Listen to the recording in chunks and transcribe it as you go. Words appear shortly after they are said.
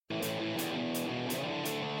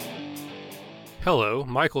Hello,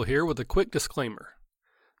 Michael here with a quick disclaimer.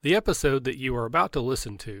 The episode that you are about to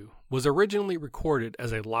listen to was originally recorded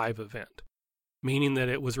as a live event, meaning that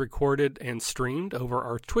it was recorded and streamed over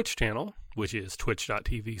our Twitch channel, which is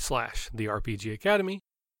twitch.tv/therpgacademy,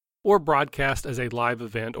 or broadcast as a live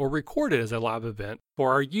event or recorded as a live event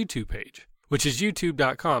for our YouTube page, which is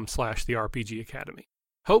youtube.com/therpgacademy.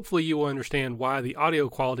 Hopefully you will understand why the audio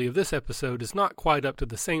quality of this episode is not quite up to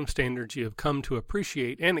the same standards you have come to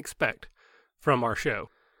appreciate and expect from our show.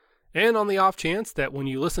 And on the off chance that when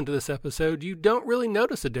you listen to this episode, you don't really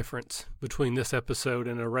notice a difference between this episode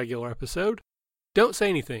and a regular episode, don't say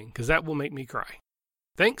anything, because that will make me cry.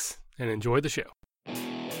 Thanks, and enjoy the show.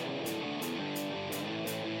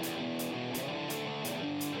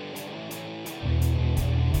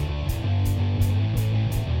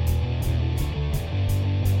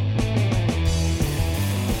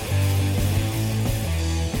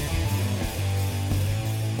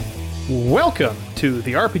 Welcome to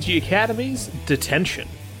the RPG Academy's Detention.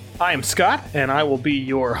 I am Scott, and I will be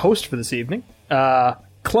your host for this evening.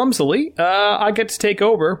 Clumsily, I get to take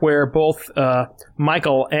over where both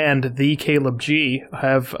Michael and the Caleb G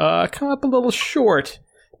have come up a little short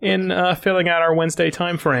in filling out our Wednesday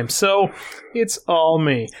time frame. So, it's all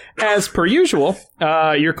me. As per usual,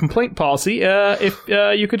 your complaint policy, if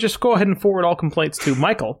you could just go ahead and forward all complaints to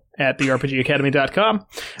Michael at therpgacademy.com,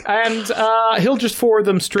 and he'll just forward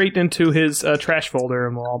them straight into his trash folder,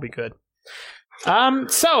 and we'll all be good. I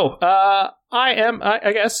am,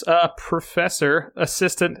 I guess, professor,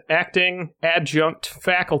 assistant, acting, adjunct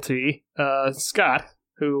faculty, Scott,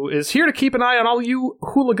 who is here to keep an eye on all you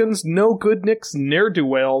hooligans, no-goodniks,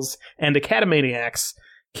 ne'er-do-wells, and academaniacs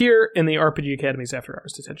here in the RPG Academy's After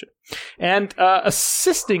Hours Detention. And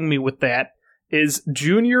assisting me with that is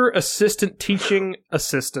Junior Assistant Teaching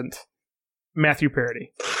Assistant, Matthew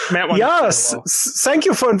Parody. Matt, yes, thank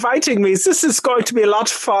you for inviting me. This is going to be a lot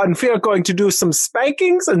of fun. We are going to do some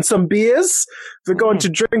spankings and some beers. We're going to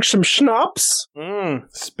drink some schnapps.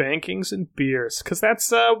 Spankings and beers, because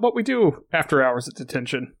that's what we do after hours at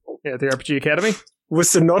detention at the RPG Academy.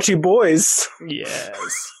 With the naughty boys.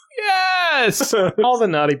 Yes. Yes! All the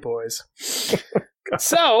naughty boys.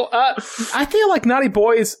 So, I feel like Naughty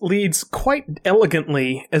Boys leads quite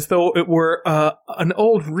elegantly as though it were an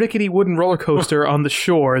old rickety wooden roller coaster on the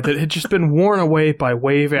shore that had just been worn away by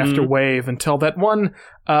wave after wave until that one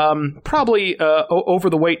probably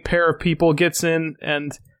over-the-weight pair of people gets in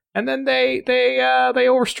and then they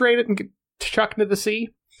overstrain it and get chucked into the sea.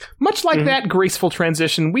 Much like that graceful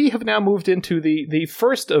transition, we have now moved into the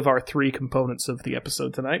first of our three components of the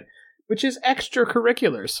episode tonight, which is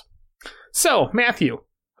extracurriculars. So, Matthew,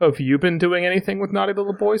 have you been doing anything with naughty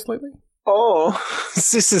little boys lately? Oh,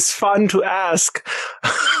 this is fun to ask.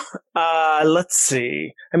 Let's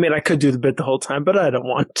see. I mean, I could do the bit the whole time, but I don't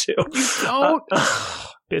want to. You don't?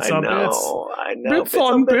 Bits on bits. I know. Bits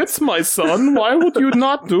on bits, my son. Why would you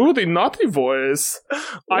not do the naughty voice?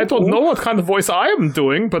 I don't know what kind of voice I am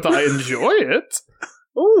doing, but I enjoy it.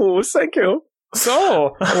 Oh, thank you.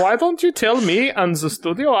 So, why don't you tell me and the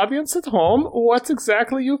studio audience at home what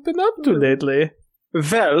exactly you've been up to lately?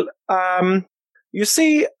 Well, you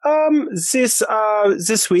see,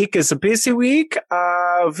 this week is a busy week.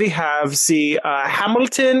 We have the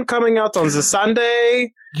Hamilton coming out on the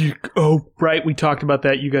Sunday. Right, we talked about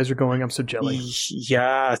that. You guys are going. I'm so jealous.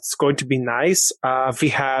 Yeah, it's going to be nice. We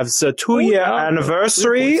have the 2-year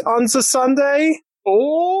anniversary on the Sunday.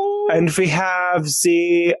 Oh, and we have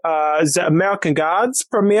the American Gods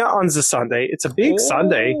premiere on the Sunday. It's a big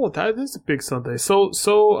Sunday. Oh, that is a big Sunday. So,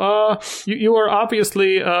 you are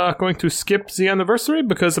obviously going to skip the anniversary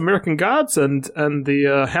because American Gods and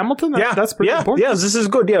the Hamilton. That's pretty important. Yeah, this is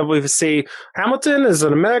good. Yeah, we see Hamilton as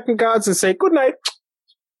an American Gods and say good night.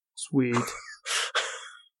 Sweet.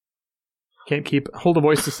 Can't hold a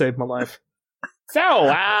voice to save my life.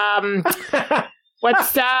 So,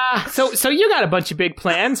 So you got a bunch of big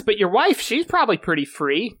plans, but your wife, she's probably pretty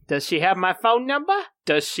free. Does she have my phone number?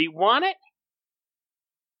 Does she want it?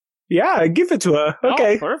 Yeah, give it to her.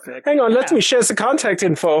 Okay. Oh, perfect. Hang on, let me share the contact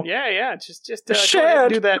info. Yeah. Just share.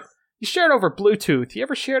 Do that. You share it over Bluetooth. You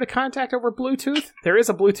ever shared a contact over Bluetooth? There is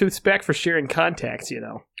a Bluetooth spec for sharing contacts, you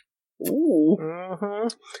know. Ooh.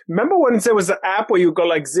 Remember when there was an app where you go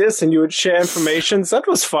like this and you would share information? That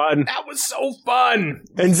was fun. That was so fun.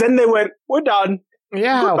 And then they went, we're done.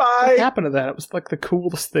 Yeah. Goodbye. What happened to that? It was like the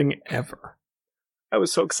coolest thing ever. I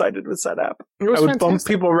was so excited with that app. It was I would fantastic. bump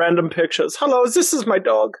people random pictures. Hello, this is my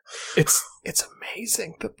dog. It's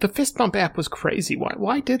amazing. The fist bump app was crazy.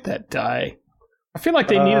 Why did that die? I feel like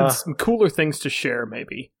they needed some cooler things to share,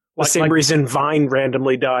 maybe. The same reason Vine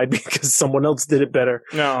randomly died, because someone else did it better.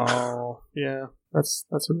 No, yeah, that's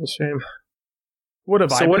a real shame. What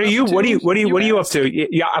have I? So what are you? What are you up asked. to?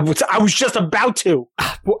 Yeah, I was just about to.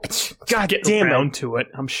 God Get damn it! around to it.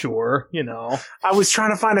 I'm sure. You know. I was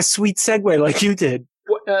trying to find a sweet segue like you did.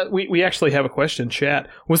 We actually have a question in chat.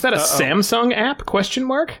 Was that a Samsung app? Question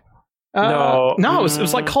mark. No, it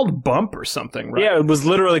was like called Bump or something, right? Yeah, it was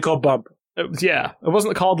literally called Bump. It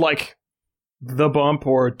wasn't called like The Bump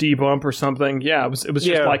or D-Bump or something. Yeah, it was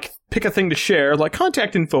just like pick a thing to share, like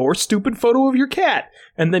contact info or stupid photo of your cat,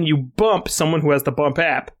 and then you bump someone who has the Bump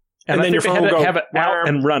app, and then your phone will have it out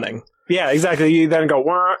and running. Yeah, exactly. You then go,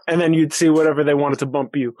 wah, and then you'd see whatever they wanted to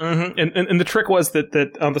bump you. Mm-hmm. And the trick was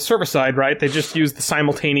that on the server side, right, they just used the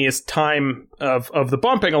simultaneous time of the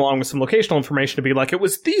bumping along with some locational information to be like, it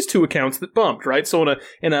was these two accounts that bumped, right? So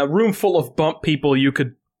in a room full of bump people, you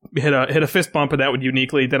could hit a fist bump, and that would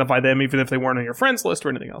uniquely identify them, even if they weren't on your friends list or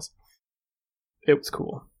anything else. It was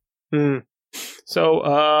cool. Mm. So,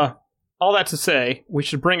 all that to say, we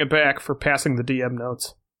should bring it back for passing the DM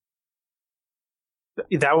notes.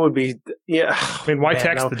 That would be, yeah. I mean, why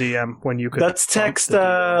text the DM when you could? Let's text.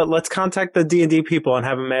 Let's contact the D&D people and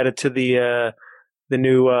have them added to the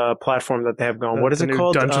new platform that they have going. What is it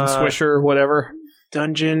called? Dungeon Swisher, whatever.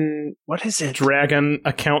 Dungeon. What is it? Dragon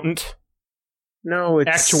Accountant. No, it's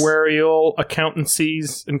Actuarial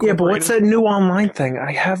Accountancies Incorporated. Yeah, but what's that new online thing?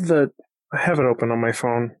 I have it open on my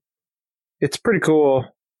phone. It's pretty cool.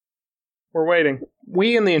 We're waiting.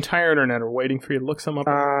 We and the entire internet are waiting for you to look some up.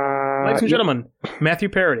 Ladies and gentlemen, Matthew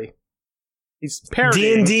Parody. He's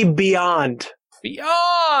parodying D&D Beyond.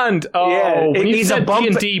 Beyond! Oh, yeah, when you said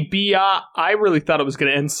D&D Beyond, I really thought it was going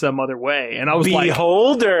to end some other way. And I was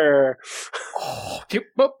Beholder.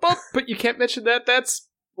 But you can't mention that. That's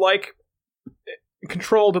like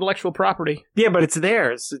controlled intellectual property. Yeah, but it's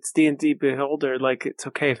theirs. It's D&D Beholder. Like, it's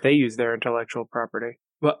okay if they use their intellectual property.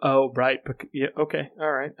 Well, oh, right. Yeah, okay.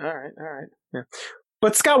 All right. Yeah.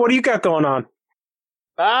 But Scott, what do you got going on?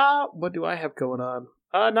 What do I have going on?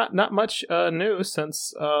 Not much news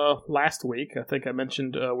since last week. I think I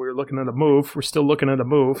mentioned we were looking at a move. We're still looking at a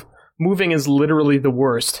move. Moving is literally the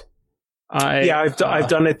worst. I've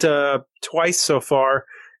done it twice so far,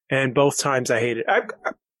 and both times I hate it.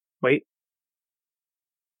 Wait.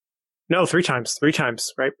 No, 3 times. 3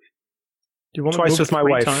 times, right? You only twice with my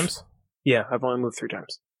wife. Times? Yeah, I've only moved 3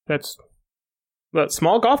 times. That's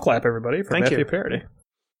small golf clap, everybody, for Matthew Parody.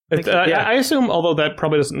 I assume, although that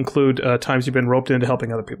probably doesn't include times you've been roped into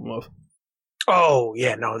helping other people move. Oh,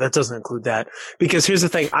 yeah, no, that doesn't include that. Because here's the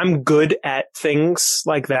thing, I'm good at things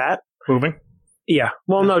like that. Moving? Yeah.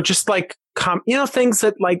 Well, no, just like, things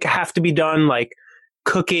that like have to be done, like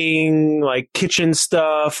cooking, like kitchen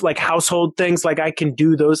stuff, like household things, like I can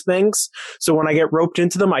do those things. So when I get roped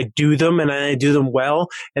into them, I do them and I do them well.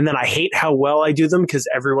 And then I hate how well I do them because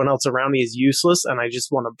everyone else around me is useless and I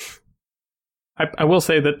just want to... I will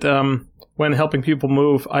say that when helping people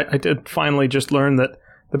move, I did finally just learn that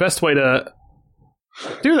the best way to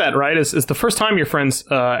do that, right, is the first time your friends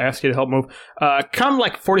ask you to help move, come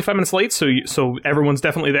like 45 minutes late so everyone's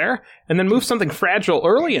definitely there, and then move something fragile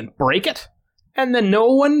early and break it. And then no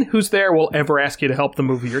one who's there will ever ask you to help them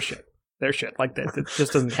move your shit. Their shit. Like that. It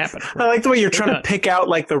just doesn't happen. I like the way you're trying to pick out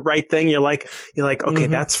like the right thing. You're like, okay,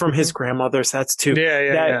 that's from his grandmother's. That's too.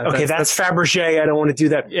 Yeah. Okay, that's Fabergé. I don't want to do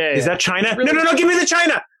that. Yeah, Is that China? Really? No, give me the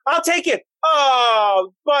China. I'll take it.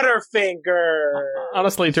 Oh, Butterfinger.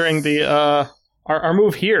 Honestly, during the our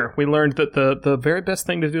move here, we learned that the very best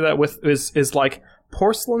thing to do that with is like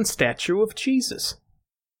porcelain statue of Jesus.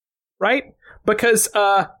 Right? Because,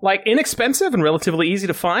 like, inexpensive and relatively easy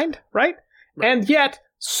to find, right? And yet,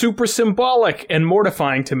 super symbolic and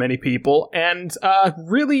mortifying to many people, and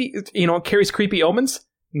really, carries creepy omens.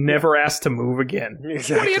 Never asked to move again.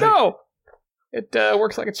 Exactly. What do you know? It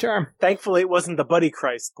works like a charm. Thankfully, it wasn't the Buddy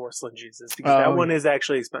Christ porcelain Jesus, because that one is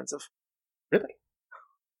actually expensive. Really?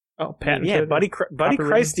 Oh, patented. Yeah, Buddy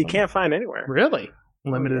Christ you can't find anywhere. Really?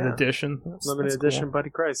 Limited edition. Limited edition cool.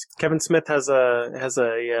 Buddy Christ. Kevin Smith has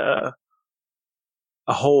a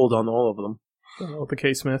hold on all of them. Oh, the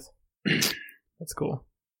K. Smith. That's cool.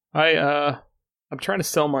 I'm trying to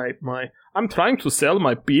sell my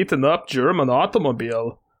beaten up German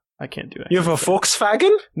automobile. I can't do that. You have a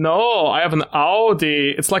Volkswagen? No, I have an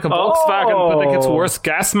Audi. It's like a Volkswagen, but it gets worse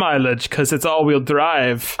gas mileage because it's all-wheel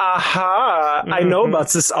drive. Aha! I know about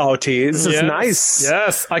this Audi. This is nice.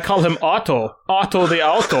 Yes, I call him Otto. Otto the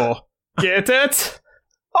Auto. Get it?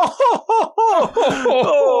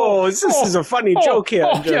 This is a funny joke here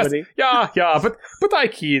in Germany. Yes. Yeah, but I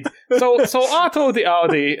kid. So Otto the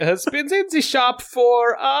Audi has been in the shop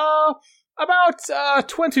for about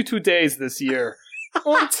 22 days this year.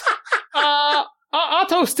 And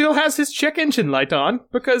Otto still has his check engine light on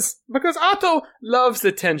because Otto loves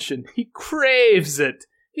attention. He craves it.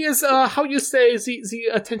 He is, how you say, the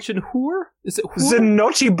attention whore? Is it whore? The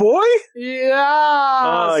naughty boy?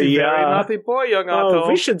 Yeah. The very naughty boy, young Otto. Oh,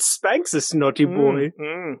 we should spank this naughty boy.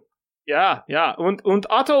 Yeah. Und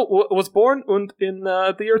Otto was born in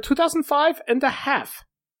the year 2005 and a half.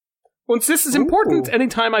 And this is important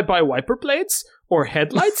anytime I buy wiper blades or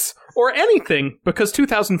headlights or anything, because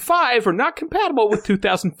 2005 are not compatible with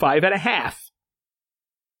 2005 and a half.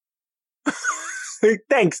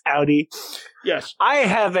 Thanks, Audi. Yes. I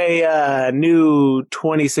have a new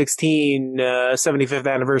 2016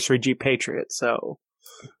 75th anniversary Jeep Patriot, so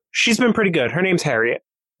she's been pretty good. Her name's Harriet.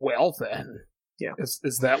 Well, then. Yeah.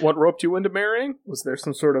 Is that what roped you into marrying? Was there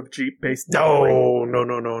some sort of Jeep-based...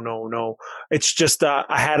 No. It's just I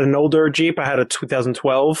had an older Jeep. I had a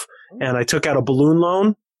 2012, and I took out a balloon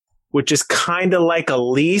loan, which is kind of like a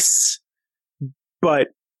lease, but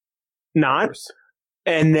not.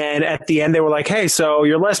 And then at the end, they were like, hey, so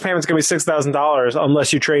your last payment's going to be $6,000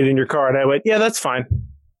 unless you trade in your car. And I went, yeah, that's fine.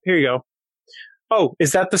 Here you go. Oh,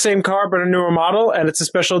 is that the same car but a newer model and it's a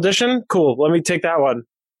special edition? Cool. Let me take that one.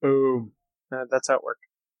 Boom. That's how it worked.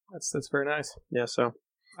 That's very nice. Yeah, so.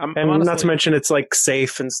 I'm honestly, not to mention it's like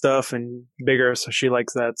safe and stuff and bigger, so she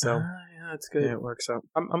likes that. So yeah, that's good. Yeah, it works out.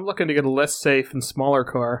 I'm looking to get a less safe and smaller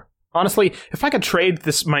car. Honestly, if I could trade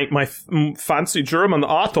this my fancy German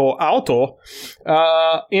auto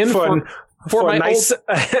in for my nice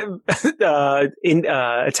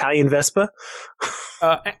Italian Vespa.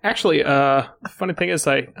 Actually, funny thing is,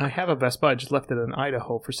 I have a Vespa. I just left it in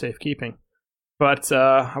Idaho for safekeeping. But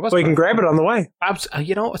I was. Well, you can grab it on the way.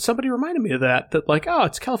 Somebody reminded me of that. That like, oh,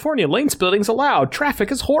 it's California. Lane splitting's allowed.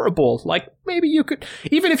 Traffic is horrible. Like maybe you could,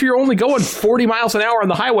 even if you're only going 40 miles an hour on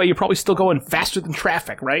the highway, you're probably still going faster than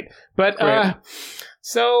traffic, right? But right.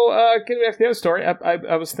 So getting back to the other story,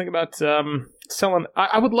 I was thinking about selling.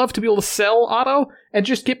 I would love to be able to sell Otto and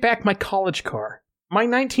just get back my college car. My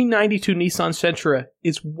 1992 Nissan Sentra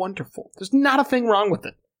is wonderful. There's not a thing wrong with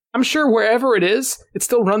it. I'm sure wherever it is, it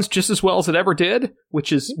still runs just as well as it ever did,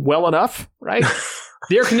 which is well enough, right?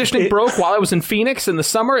 The air conditioning broke while I was in Phoenix in the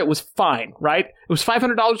summer. It was fine, right? It was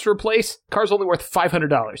 $500 to replace. Car's only worth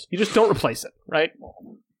 $500. You just don't replace it, right?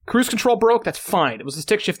 Cruise control broke. That's fine. It was a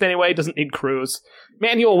stick shift anyway. It doesn't need cruise.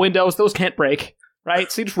 Manual windows, those can't break,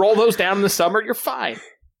 right? So you just roll those down in the summer. You're fine.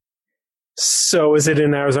 So is it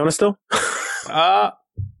in Arizona still? I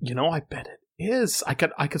bet it is. I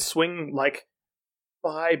could swing like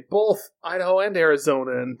by both Idaho and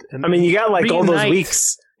Arizona, and I mean, you got like reunite. all those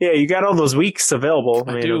weeks. Yeah, you got all those weeks available.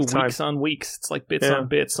 I do weeks on weeks. It's like bits on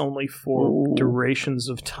bits, only for durations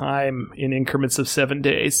of time in increments of 7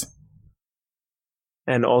 days,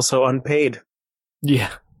 and also unpaid. Yeah.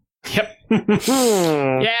 Yep.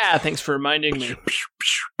 Yeah. Thanks for reminding me.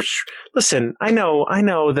 Listen, I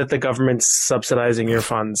know that the government's subsidizing your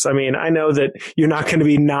funds. I mean, I know that you're not going to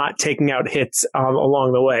be not taking out hits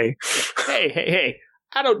along the way. Hey.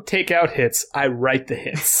 I don't take out hits. I write the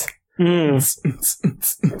hits. I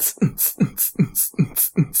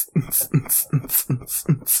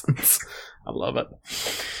love it.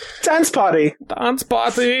 Dance party.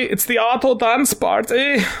 It's the Otto dance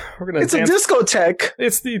party. It's a discotheque.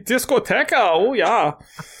 It's the discotheque. Oh, yeah.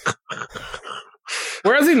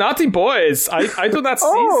 Where are the naughty boys? I do not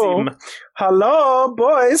see them. Hello,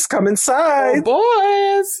 boys. Come inside.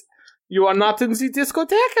 Oh, boys. You are not in the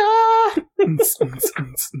discotheque.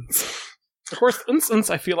 Of course,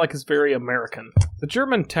 I feel like is very American. The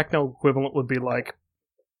German techno equivalent would be like,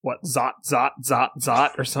 what, zot, zot, zot,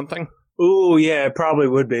 zot, or something? Ooh, yeah, it probably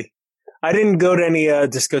would be. I didn't go to any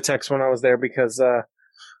discotheques when I was there because the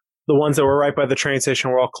ones that were right by the train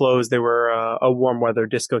station were all closed. They were a warm weather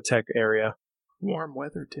discotheque area. Warm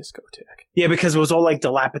weather discotheque? Yeah, because it was all like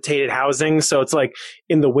dilapidated housing. So it's like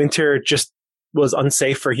in the winter, it just was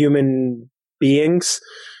unsafe for human beings.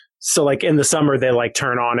 So like in the summer, they like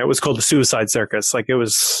turn on. It was called the Suicide Circus. Like it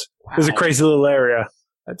was a crazy little area.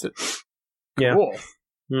 That's it. Yeah. Cool.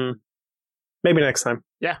 Maybe next time.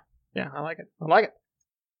 Yeah. I like it.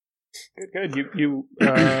 Good. You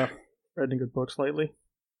read any good books lately?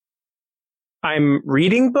 I'm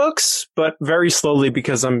reading books, but very slowly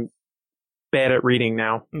because I'm bad at reading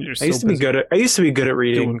now. I used to be good at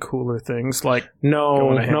reading. Doing cooler things like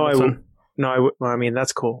I mean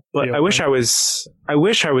that's cool, but I wish I was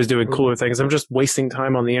doing cooler things. I'm just wasting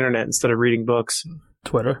time on the internet instead of reading books.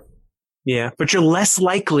 Twitter. Yeah, but you're less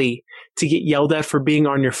likely to get yelled at for being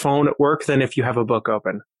on your phone at work than if you have a book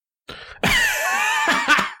open.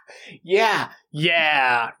 Yeah,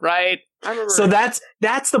 right. I remember. So that's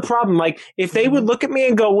the problem. Like if they would look at me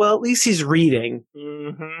and go, "Well, at least he's reading,"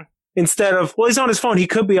 instead of, well, he's on his phone. He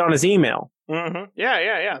could be on his email. Mm-hmm.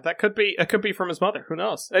 Yeah. That could be from his mother. Who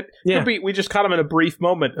knows? It could be we just caught him in a brief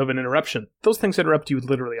moment of an interruption. Those things interrupt you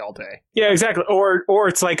literally all day. Yeah, exactly. Or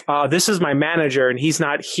it's like, this is my manager and he's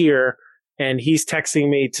not here. And he's texting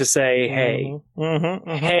me to say, hey,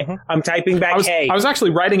 I'm typing back, I was actually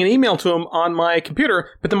writing an email to him on my computer,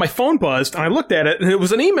 but then my phone buzzed, and I looked at it, and it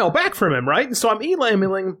was an email back from him, right? And so I'm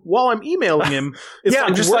emailing while I'm emailing him. It's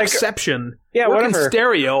like just workception. Yeah, whatever.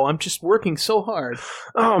 Stereo. I'm just working so hard.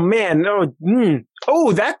 Oh, man.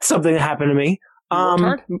 Oh, that's something that happened to me.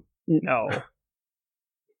 Hard? No.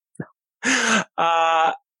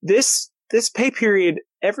 This pay period,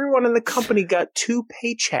 everyone in the company got 2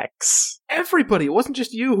 paychecks. Everybody. It wasn't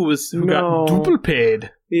just you who got double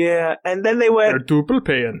paid. Yeah, and then they went... They're double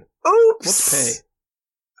paying. Oops! What's pay?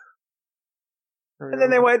 And then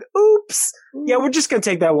they went, oops! Yeah, we're just going to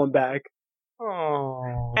take that one back.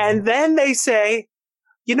 Oh. And then they say,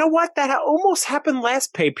 you know what? That almost happened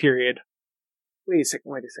last pay period. Wait a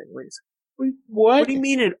second. What do you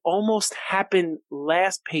mean it almost happened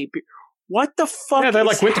last pay period? What the fuck? Yeah, they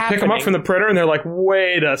went happening? to pick them up from the printer, and they're like,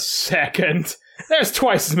 "Wait a second, there's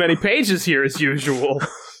twice as many pages here as usual."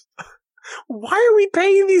 Why are we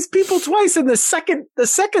paying these people twice? And the second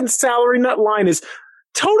salary nut line is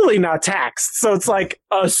totally not taxed, so it's like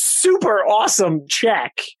a super awesome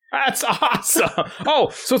check. That's awesome.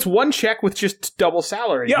 Oh, so it's one check with just double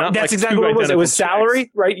salary. Yeah, that's exactly what it was. It was salary,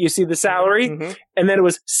 checks. Right? You see the salary, and then it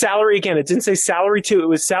was salary again. It didn't say salary 2. It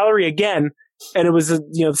was salary again. And it was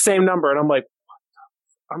the same number, and I'm like,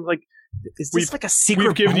 is this like a secret?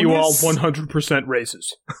 We've given bonus? you all 100%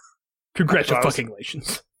 raises.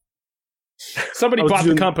 Congratulations. Somebody bought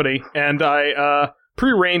the company, and I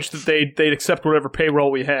prearranged that they'd accept whatever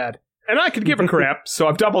payroll we had, and I could give a crap. So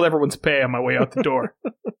I've doubled everyone's pay on my way out the door.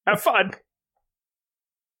 Have fun.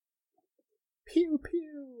 Pew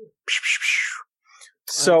pew.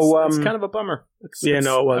 So it's kind of a bummer. It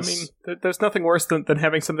was. I mean, there's nothing worse than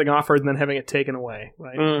having something offered and then having it taken away,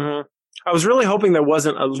 right? Mm-hmm. I was really hoping there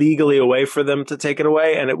wasn't a legally a way for them to take it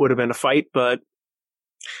away, and it would have been a fight, but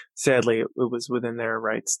sadly, it was within their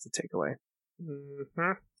rights to take away.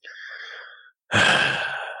 Mm-hmm.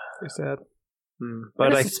 Very sad.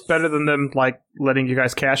 But it's better than them letting you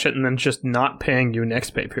guys cash it and then just not paying you next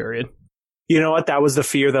pay period. You know what? That was the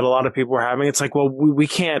fear that a lot of people were having. It's like, well, we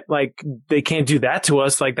can't, they can't do that to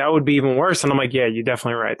us. Like, that would be even worse. And I'm like, yeah, you're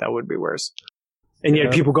definitely right. That would be worse. And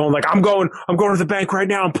yet people going like, I'm going to the bank right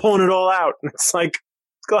now. I'm pulling it all out. And it's like,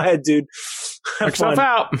 go ahead, dude. Have yourself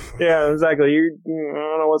out. Yeah, exactly. I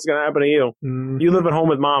don't know what's going to happen to you. Mm-hmm. You live at home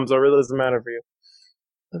with mom, so it really doesn't matter for you.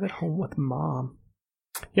 Live at home with mom.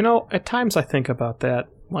 At times I think about that.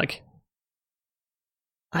 Like,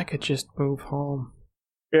 I could just move home.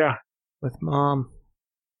 Yeah. With mom.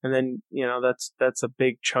 And then, that's a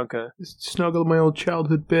big chunk of... Just snuggle my old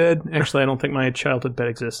childhood bed. Actually, I don't think my childhood bed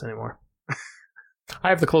exists anymore. I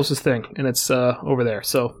have the closest thing, and it's over there.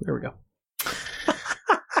 So, there we go.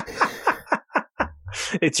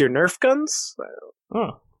 It's your Nerf guns? Oh.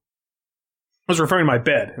 I was referring to my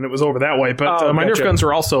bed, and it was over that way. But my Nerf guns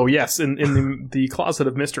are also, yes, in the closet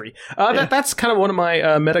of mystery. That's kind of one of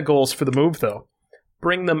my meta goals for the move, though.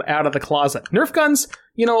 Bring them out of the closet. Nerf guns,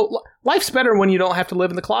 life's better when you don't have to live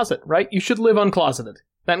in the closet, right? You should live uncloseted.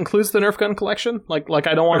 That includes the Nerf gun collection. Like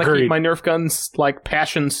I don't want to keep my Nerf guns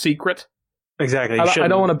passion secret. Exactly. I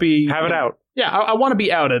don't want to be have it out. Yeah, I want to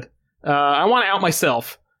be outed. I want to out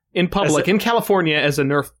myself in public in California as a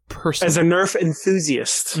Nerf person, as a Nerf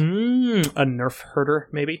enthusiast, a Nerf herder,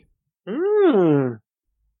 maybe.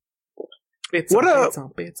 What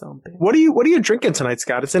are you drinking tonight,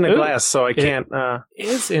 Scott? It's in a glass, so I can't. It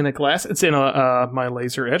is in a glass. It's in my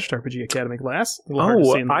laser etched RPG Academy glass.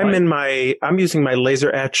 I'm using my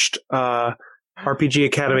laser etched RPG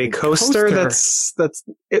Academy coaster. That's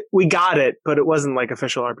it. We got it, but it wasn't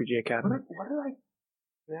official RPG Academy. What did I?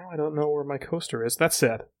 Now I don't know where my coaster is. That's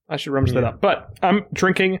sad. I should rummage that up. But I'm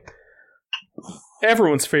drinking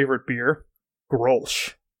everyone's favorite beer,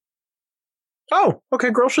 Grolsch. Oh, okay.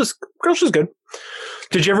 Grolsch is good.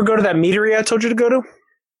 Did you ever go to that meadery I told you to go to?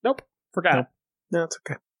 Nope. Forgot. No, it's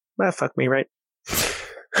okay. Fuck me, right? It's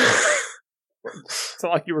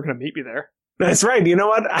not like you were going to meet me there. That's right. You know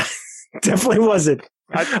what? I definitely wasn't.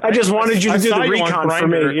 I just wanted you to do the recon for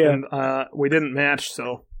me. Yeah. And, we didn't match,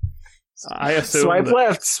 so I assumed.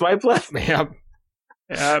 Swipe left. Yeah.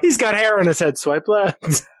 He's got hair on his head. Swipe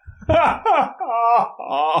left.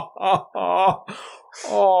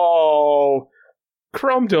 Oh,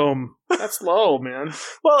 Chrome Dome. That's low, man.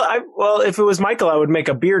 Well, if it was Michael, I would make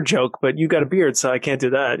a beard joke, but you got a beard, so I can't do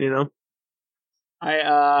that.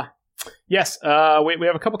 Yes, we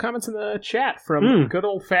have a couple comments in the chat from good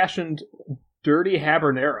old-fashioned Dirty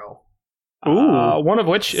Habanero. Ooh, one of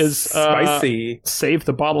which is spicy. Save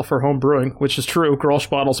the bottle for home brewing, which is true. Grolsch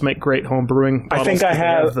bottles make great home brewing bottles. I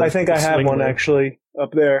think I have one actually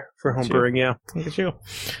up there for home brewing. Yeah, look at you.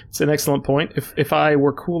 It's an excellent point. If I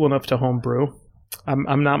were cool enough to home brew,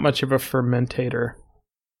 I'm not much of a fermentator,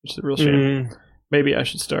 which is a real shame. Maybe I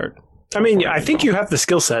should start. I mean, I think you have the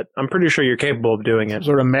skill set. I'm pretty sure you're capable of doing it.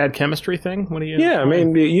 Sort of mad chemistry thing. What do you? Yeah, I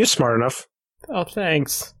mean, you're smart enough. Oh,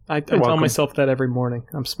 thanks. I tell myself that every morning.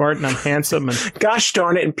 I'm smart and I'm handsome. And gosh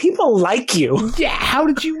darn it, and people like you. Yeah, how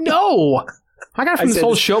did you know? I got it from this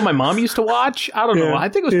old show my mom used to watch. I don't know. I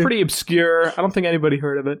think it was pretty obscure. I don't think anybody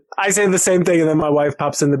heard of it. I say the same thing, and then my wife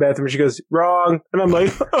pops in the bathroom and she goes, wrong. And I'm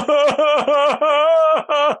like,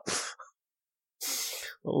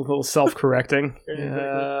 a little self-correcting.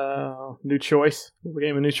 New choice. We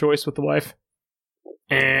gave a new choice with the wife.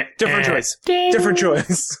 Different choice. Different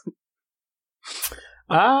choice.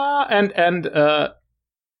 And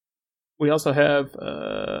we also have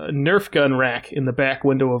a Nerf gun rack in the back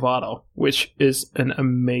window of Otto, which is an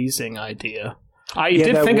amazing idea. I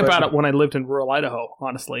did think about it when I lived in rural Idaho,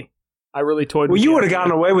 honestly. I really toyed with it. Well, you would have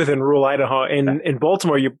gotten away with it in rural Idaho. In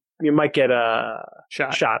Baltimore, you might get a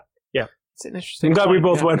shot. Yeah. It's an interesting I'm glad we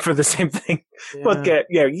both went for the same thing. Yeah. Both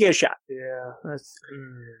you get a shot. Yeah. That's,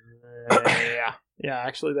 yeah,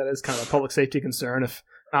 actually, that is kind of a public safety concern if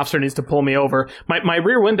an officer needs to pull me over. My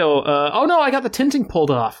rear window, oh no, I got the tinting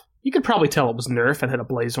pulled off. You could probably tell it was Nerf and had a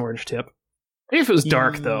blaze orange tip. Maybe if it was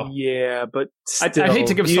dark, though. Yeah, but still, I'd hate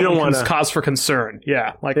to give someone cause for concern.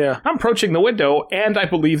 Yeah, I'm approaching the window, and I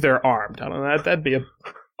believe they're armed. I don't know, that'd be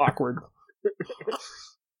awkward.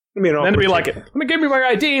 Then to be like, let me give me my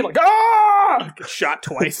ID. Like, get shot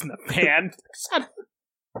twice in the hand.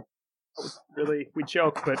 Really, we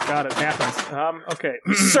joke, but God, it happens. Okay,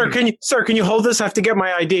 sir, can you hold this? I have to get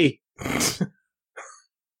my ID.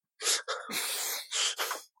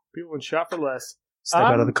 People would shot for less. Step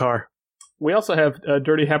out of the car. We also have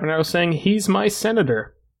Dirty Habanero saying he's my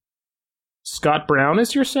senator. Scott Brown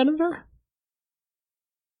is your senator?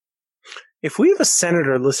 If we have a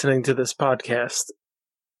senator listening to this podcast,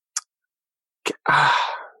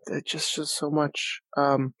 that just so much.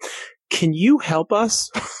 Can you help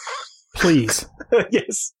us? Please.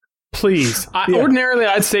 Yes. Please. Ordinarily,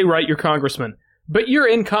 I'd say write your congressman, but you're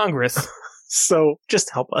in Congress. So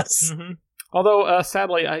just help us. Mm-hmm. Although,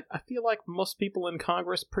 sadly, I feel like most people in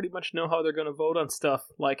Congress pretty much know how they're going to vote on stuff.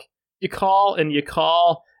 Like, you call, and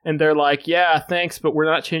they're like, yeah, thanks, but we're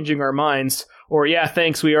not changing our minds. Or, yeah,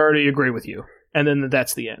 thanks, we already agree with you. And then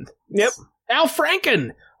that's the end. Yep. Al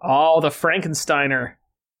Franken! Oh, the Frankensteiner.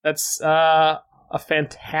 That's a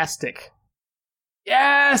fantastic...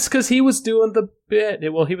 Yes, because he was doing the bit.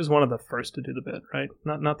 Well, he was one of the first to do the bit, right?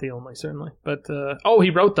 Not the only, certainly. But, he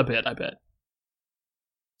wrote the bit, I bet.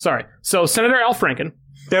 Sorry. So, Senator Al Franken.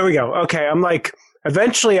 There we go. Okay, I'm like,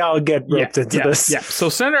 eventually I'll get roped into this. Yeah, so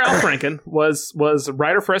Senator Al Franken was a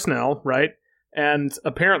writer for SNL, right? And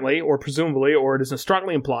apparently, or presumably, or it is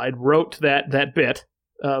strongly implied, wrote that bit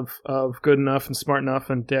of good enough and smart enough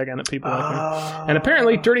and daggone it, people like me. And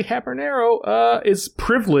apparently, Dirty Habanero is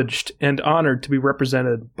privileged and honored to be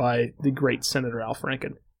represented by the great Senator Al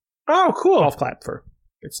Franken. Oh, cool. Golf clap for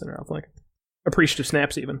great Senator Al Franken. Appreciative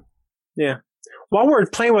snaps, even. Yeah. While we're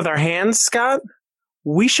playing with our hands, Scott,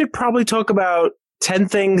 we should probably talk about 10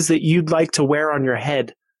 things that you'd like to wear on your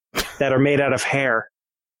head that are made out of hair.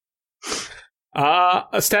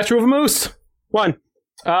 A statue of a moose. 1.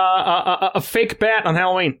 A fake bat on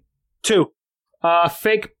Halloween. 2. A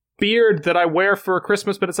fake beard that I wear for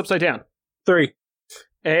Christmas, but it's upside down. 3.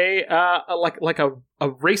 Like a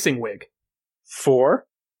racing wig. 4.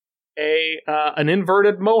 An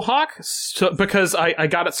inverted mohawk, because I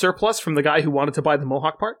got it surplus from the guy who wanted to buy the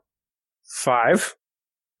mohawk part. 5.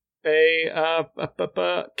 A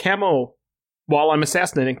camo while I'm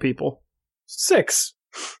assassinating people. 6.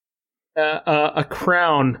 A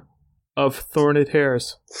crown of thorned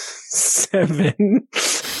hairs. 7.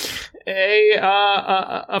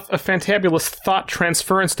 A fantabulous thought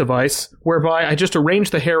transference device whereby I just arrange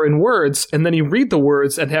the hair in words, and then you read the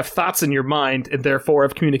words and have thoughts in your mind, and therefore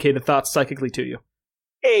have communicated thoughts psychically to you.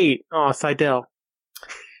 8. Oh, Thidel.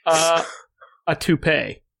 A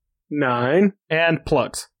toupee. 9. And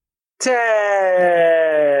plugs.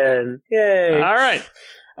 10. Yay. All right.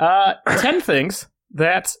 10 things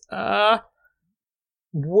that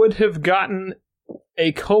would have gotten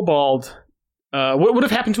a kobold... what would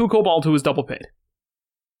have happened to a kobold who was double paid?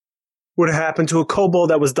 Would have happened to a kobold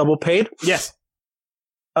that was double paid? Yes.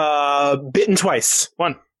 Bitten twice.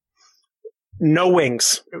 1. No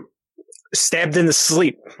wings. Stabbed in the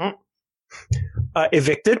sleep.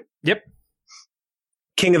 Evicted. Yep.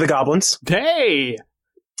 King of the Goblins. Hey!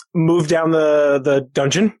 Moved down the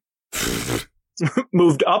dungeon.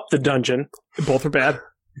 Moved up the dungeon. Both are bad.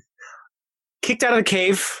 Kicked out of the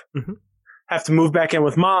cave. Mm-hmm. Have to move back in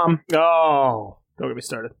with mom. Oh, don't get me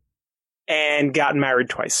started. And gotten married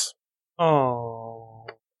twice. Oh.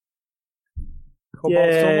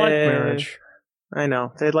 Kobolds don't like marriage. I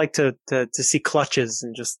know. They'd like to see clutches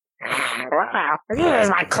and just... Here's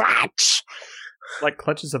my clutch! Like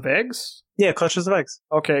clutches of eggs? Yeah, clutches of eggs.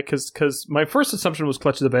 Okay, because my first assumption was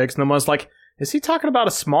clutches of eggs, and then I was like, is he talking about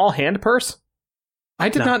a small hand purse? I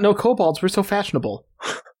did not know kobolds were so fashionable.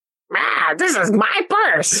 This is my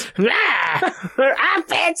purse! I'm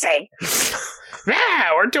fancy!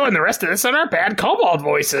 We're doing the rest of this in our bad kobold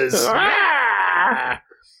voices.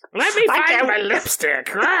 Let me find my lipstick.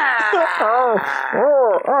 Oh,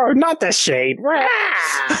 not the shade. No,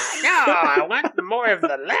 I want more of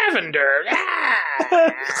the lavender.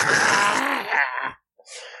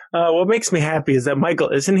 What makes me happy is that Michael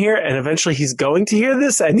isn't here, and eventually he's going to hear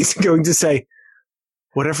this, and he's going to say,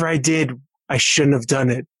 whatever I did, I shouldn't have done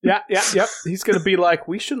it. Yep. He's going to be like,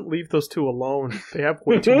 we shouldn't leave those two alone. They have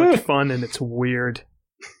way too much fun, and it's weird.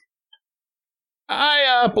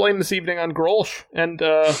 I blame this evening on Grolsch, and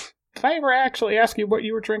did I ever actually ask you what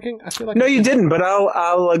you were drinking? I feel like no, you didn't, but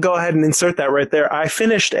I'll go ahead and insert that right there. I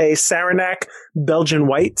finished a Saranac Belgian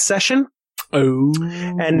White session. Oh.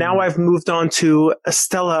 And now I've moved on to a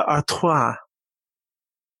Stella Artois.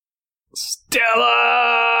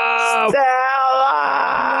 Stella!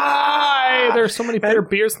 Why? There's so many better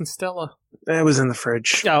beers than Stella. It was in the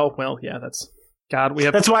fridge. Oh, well, yeah, that's... God, we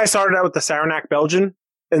have... That's why I started out with the Saranac Belgian,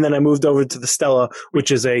 and then I moved over to the Stella,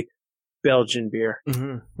 which is a Belgian beer.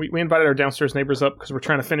 Mm-hmm. We invited our downstairs neighbors up because we're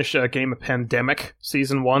trying to finish a game of Pandemic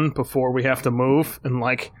Season 1 before we have to move, and,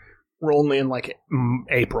 like, we're only in, like,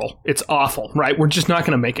 April. It's awful, right? We're just not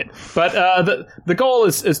going to make it. But the goal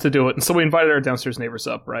is to do it, and so we invited our downstairs neighbors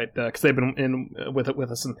up, right? Because they've been in with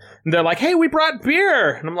us, and they're like, hey, we brought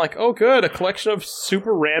beer! And I'm like, oh, good, a collection of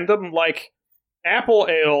super random, like, apple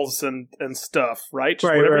ales and stuff, right?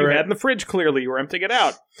 Just whatever you had in the fridge, clearly. You were emptying it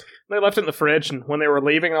out. And they left it in the fridge, and when they were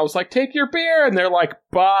leaving, I was like, take your beer! And they're like,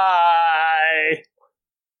 bye!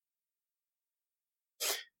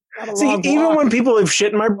 See, even when people leave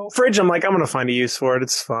shit in my fridge, I'm like, I'm going to find a use for it.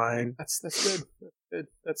 It's fine. That's good.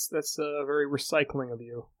 That's very recycling of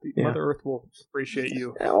you. Mother Earth will appreciate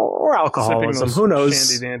you. Or alcoholism. Who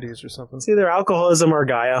knows? Shandy dandies or something. It's either alcoholism or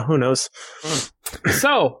Gaia. Who knows?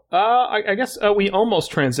 So, I guess we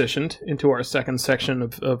almost transitioned into our second section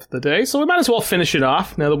of the day, so we might as well finish it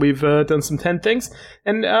off now that we've done some 10 things.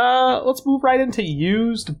 And let's move right into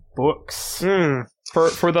used books.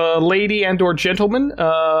 For the lady and or gentleman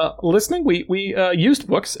listening, we used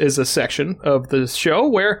books is a section of the show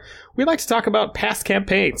where we like to talk about past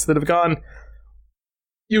campaigns that have gone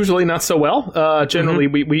usually not so well. Generally,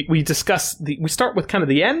 we discuss we start with kind of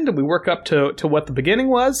the end, and we work up to what the beginning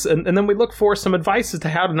was, and then we look for some advice as to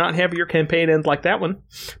how to not have your campaign end like that one,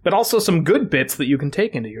 but also some good bits that you can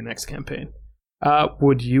take into your next campaign.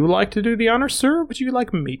 Would you like to do the honor, sir, or would you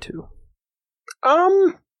like me to?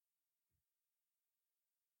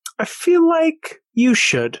 I feel like you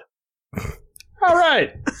should. All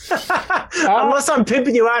right. Unless I'm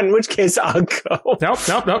pimping you out, in which case I'll go.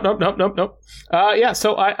 Nope. Yeah,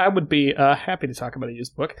 so I would be happy to talk about a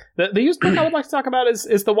used book. The used book I would like to talk about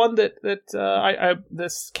is the one that I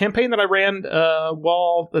this campaign that I ran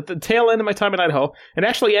while at the tail end of my time in Idaho. It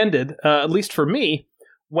actually ended, at least for me,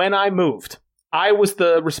 when I moved. I was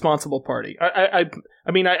the responsible party.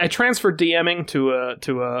 I transferred DMing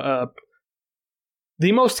to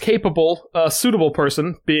the most capable, suitable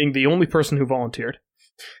person being the only person who volunteered.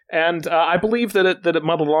 And I believe that it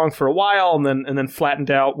muddled along for a while and then flattened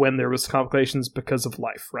out when there was complications because of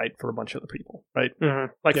life, right? For a bunch of other people, right?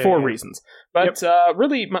 Mm-hmm. Four reasons. But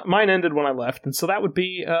really, mine ended when I left. And so that would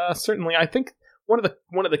be certainly, I think, one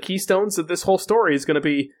of the keystones of this whole story is going to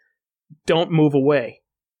be don't move away.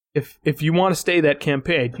 If you want to stay that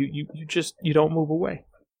campaign, you don't move away.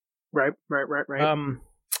 Right.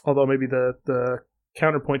 Although maybe the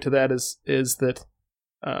counterpoint to that is that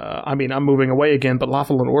I'm moving away again, but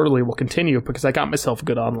Lawful and Orderly will continue because I got myself a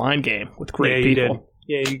good online game with great people.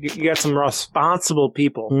 Yeah, you got some responsible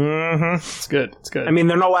people. Mm-hmm. It's good. I mean,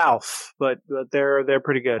 they're no Alf, but they're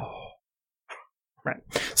pretty good. Right.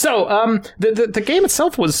 So the game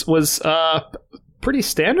itself was pretty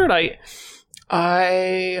standard.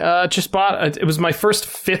 I just bought. It was my first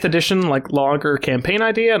 5th edition, like longer campaign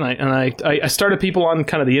idea, and I started people on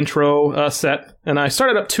kind of the intro set, and I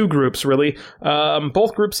started up 2 groups really,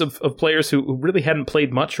 both groups of players who really hadn't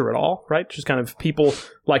played much or at all, right? Just kind of people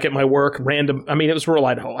like at my work, random. I mean, it was rural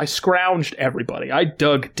Idaho. I scrounged everybody. I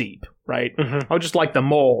dug deep. Right? I was just like the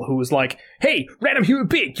mole who was like, hey, random human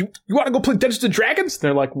being, you want to go play Dungeons and Dragons? And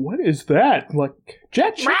they're like, what is that? I'm like,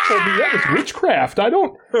 Jet Chick told me that was witchcraft.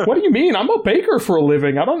 What do you mean? I'm a baker for a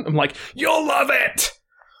living. I'm like, you'll love it!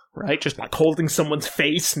 Right? Just like holding someone's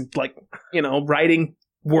face and like, writing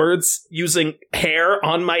words using hair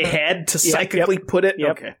on my head to psychically put it.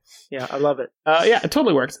 Yep. Okay. Yeah, I love it. Yeah, it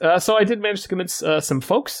totally works. So I did manage to convince some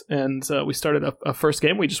folks, and we started a first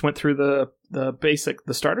game. We just went through the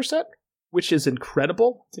starter set, which is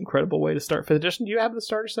incredible. It's an incredible way to start 5th edition. Do you have the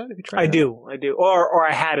starter set? Have you tried it? I do. Or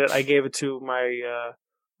I had it. I gave it to my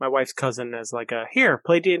wife's cousin as like here,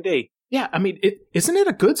 play D&D. Yeah, I mean, isn't it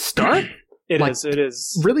a good start? It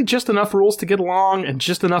is. Really just enough rules to get along and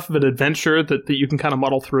just enough of an adventure that you can kind of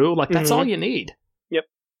muddle through. Like, that's all you need. Yep.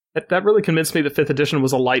 That really convinced me that 5th edition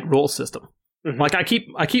was a light rule system. Like, I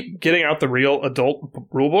keep getting out the real adult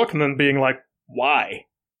rulebook and then being like, why?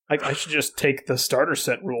 I should just take the starter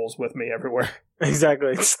set rules with me everywhere.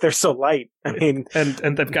 Exactly. They're so light. I mean...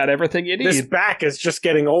 And they've got everything you need. This back is just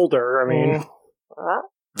getting older. I mean...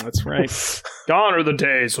 That's right. Gone are the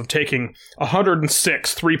days of taking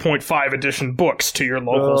 106 3.5 edition books to your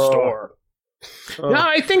local store. No,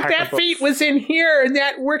 I think that feat was in here, and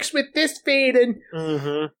that works with this feat, and...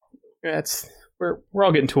 We're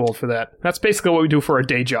all getting too old for that. That's basically what we do for our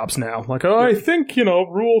day jobs now. Like, I think,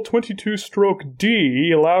 Rule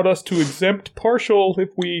 22-D allowed us to exempt partial if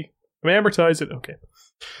we amortize it. Okay.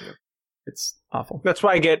 It's awful. That's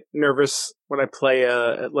why I get nervous when I play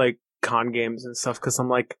like con games and stuff, because I'm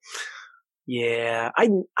like, yeah, I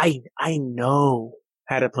know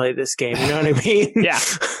how to play this game. You know what I mean? Yeah.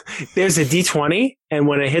 There's a D20, and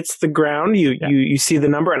when it hits the ground, you see the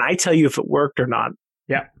number, and I tell you if it worked or not.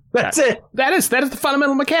 Yeah. That's it. That is the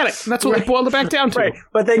fundamental mechanic. That's what we boiled it back down to. Right.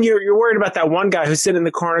 But then you're worried about that one guy who's sitting in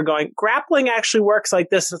the corner going, grappling actually works like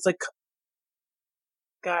this. It's like,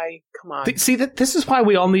 guy, come on. See, this is why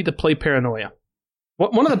we all need to play Paranoia.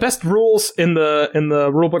 One of the best rules in the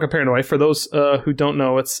rule book of Paranoia, for those who don't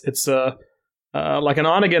know, it's like an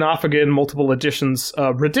on-again, off-again, multiple editions,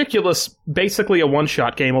 ridiculous, basically a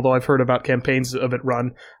one-shot game, although I've heard about campaigns of it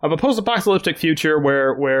run, of a post-apocalyptic future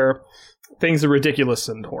where things are ridiculous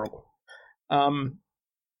and horrible.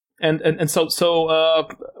 And so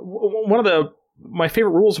one of my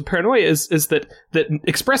favorite rules of Paranoia is that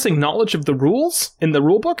expressing knowledge of the rules in the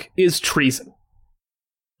rulebook is treason.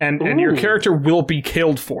 And your character will be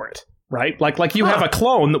killed for it, right? Like you have a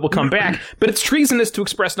clone that will come back, but it's treasonous to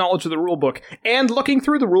express knowledge of the rulebook. And looking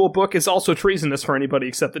through the rulebook is also treasonous for anybody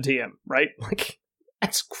except the DM, right? Like,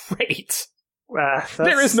 that's great.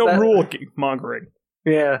 There is no rule mongering.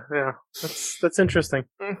 Yeah. That's interesting.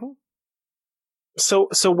 So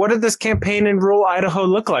what did this campaign in rural Idaho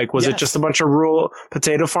look like? Was it just a bunch of rural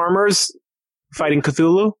potato farmers fighting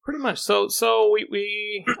Cthulhu? Pretty much. So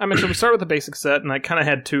I mentioned we started with the basic set, and I kind of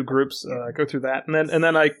had 2 groups go through that, and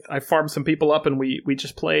then I farmed some people up, and we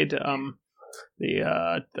just played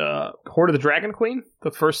the Horde of the Dragon Queen, the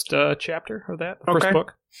first chapter of that, the first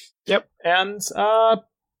book. Yep. And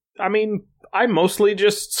I mean, I mostly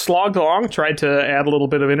just slogged along, tried to add a little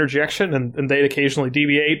bit of interjection, and they'd occasionally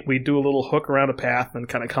deviate. We'd do a little hook around a path and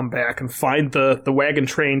kind of come back and find the wagon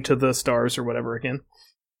train to the stars or whatever again.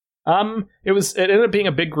 It ended up being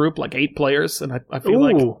a big group, like 8 players, and I feel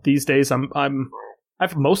like these days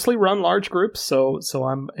I've mostly run large groups, so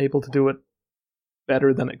I'm able to do it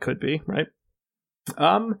better than it could be, right?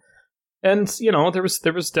 And there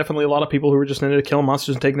was definitely a lot of people who were just into killing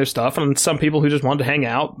monsters and taking their stuff, and some people who just wanted to hang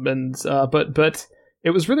out. And but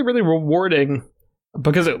it was really, really rewarding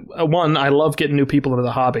because one, I love getting new people into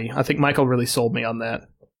the hobby. I think Michael really sold me on that.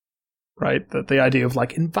 Right, the idea of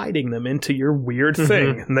like inviting them into your weird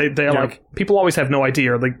thing, and they're like, people always have no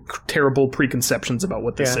idea, or like terrible preconceptions about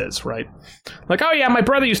what this is, right? Like, oh yeah, my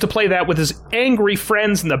brother used to play that with his angry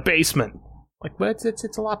friends in the basement. Like, but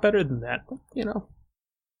it's a lot better than that,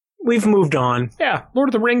 We've moved on. Yeah, Lord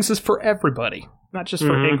of the Rings is for everybody, not just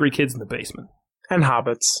for angry kids in the basement and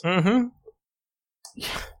hobbits.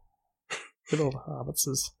 Yeah, good old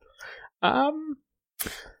hobbitses.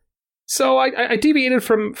 So I deviated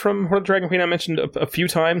from Horde of the Dragon Queen. I mentioned a few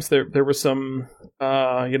times. There was some,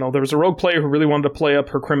 there was a rogue player who really wanted to play up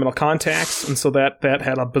her criminal contacts, and so that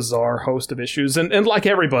had a bizarre host of issues. And like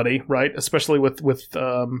everybody, right, especially with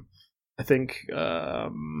I think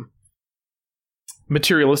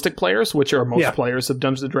materialistic players, which are most Yeah. players of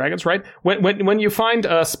Dungeons and Dragons, right? When you find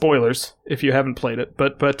spoilers, if you haven't played it,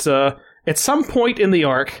 but at some point in the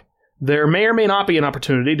arc, there may or may not be an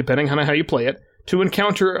opportunity, depending on how you play it, to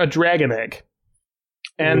encounter a dragon egg.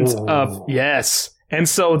 And yes, and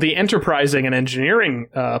so the enterprising and engineering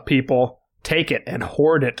people take it and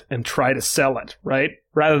hoard it and try to sell it, right?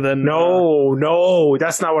 Rather than No,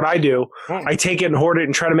 that's not what I do. Oh. I take it and hoard it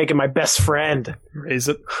and try to make it my best friend. Raise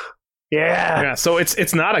it. Yeah. So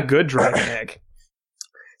it's not a good dragon egg.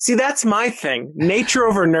 See, that's my thing. Nature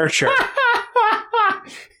over nurture.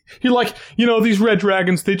 You're like, these red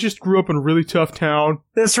dragons, they just grew up in a really tough town.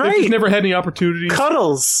 That's They right. just never had any opportunities.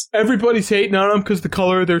 Cuddles. Everybody's hating on them because the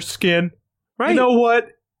color of their skin. Right. You know what?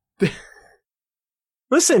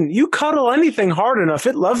 Listen, you cuddle anything hard enough,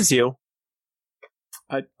 it loves you.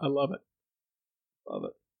 I love it. Love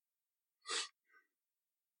it.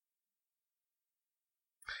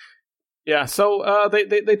 Yeah, so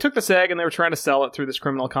they took this egg and they were trying to sell it through this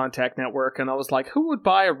criminal contact network, and I was like, who would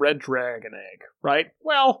buy a red dragon egg, right?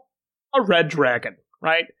 Well, a red dragon,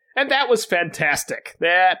 right? And that was fantastic.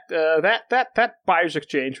 That buyer's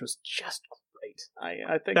exchange was just great.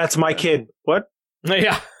 I think That's my kid. What?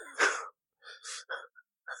 Yeah.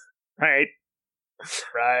 Right.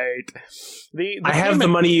 I have the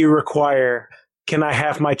money you require. Can I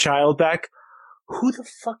have my child back? Who the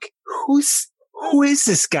fuck? Who is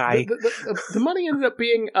this guy? The money ended up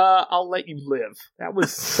being, I'll let you live. That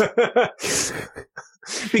was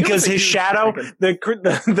because his shadow,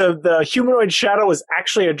 the humanoid shadow was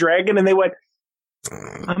actually a dragon, and they went,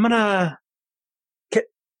 I'm gonna.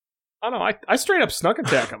 I don't know. I straight up snuck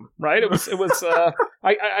attack him. Right? It was. I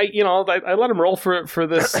let him roll for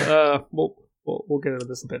this. We'll get into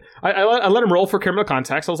this a bit. I let him roll for criminal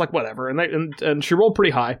contacts. I was like, whatever, and she rolled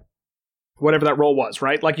pretty high. Whatever that roll was,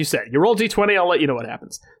 right? Like you said, you roll d20, I'll let you know what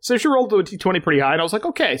happens. So she rolled a d20 pretty high, and I was like,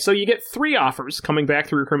 okay, so you get 3 offers coming back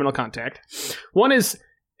through criminal contact. One is,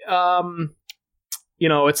 it's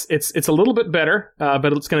a little bit better,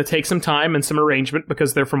 but it's going to take some time and some arrangement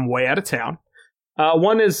because they're from way out of town.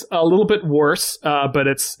 One is a little bit worse, but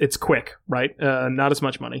it's quick, right? Not as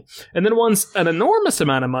much money. And then one's an enormous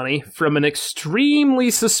amount of money from an extremely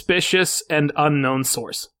suspicious and unknown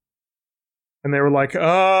source. And they were like,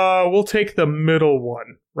 we'll take the middle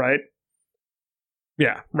one, right?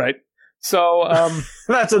 Yeah, right. So,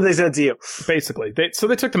 that's what they said to you. Basically. They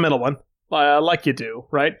took the middle one, like you do,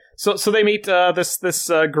 right? So they meet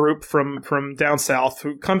this group from down south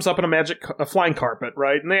who comes up in a flying carpet,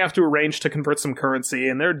 right? And they have to arrange to convert some currency,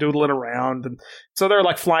 and they're doodling around. And so they're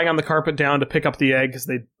like flying on the carpet down to pick up the egg because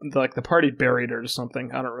the party buried it or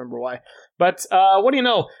something. I don't remember why. But what do you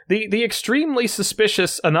know? The extremely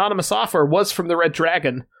suspicious anonymous offer was from the Red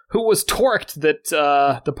Dragon, who was torqued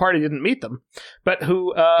that the party didn't meet them, but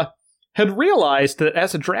who had realized that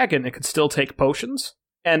as a dragon it could still take potions.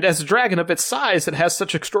 And as a dragon of its size, it has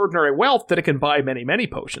such extraordinary wealth that it can buy many, many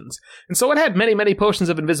potions. And so it had many, many potions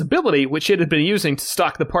of invisibility, which it had been using to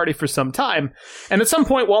stalk the party for some time. And at some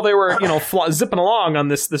point, while they were, zipping along on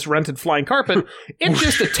this rented flying carpet, it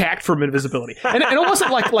just attacked from invisibility. And it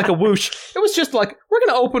wasn't like a whoosh. It was just like, we're going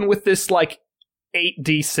to open with this,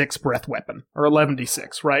 8d6 breath weapon, or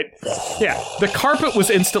 11d6, right? Yeah. The carpet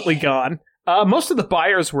was instantly gone. Most of the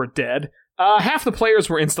buyers were dead. Half the players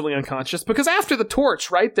were instantly unconscious because after the torch,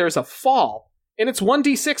 right, there's a fall, and it's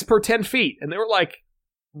 1d6 per 10 feet, and they were like,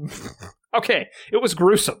 okay, it was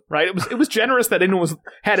gruesome, right? It was generous that anyone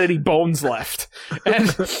had any bones left, and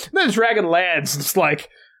then the dragon lands, and it's like,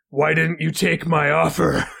 why didn't you take my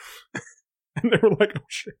offer? And they were like, oh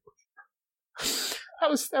shit. That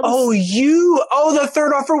was the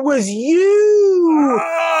third offer was you!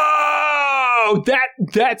 Oh,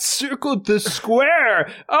 that circled the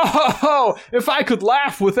square. Oh, if I could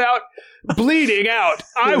laugh without bleeding out,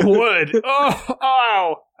 I would. Oh,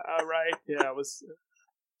 all right. Yeah, it was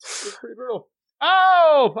pretty brutal.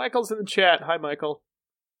 Oh, Michael's in the chat. Hi, Michael.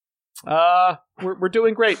 We're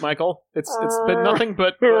doing great, Michael. It's been nothing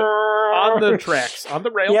but on the tracks, on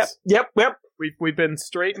the rails. Yep. We've been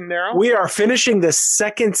straight and narrow. We are finishing the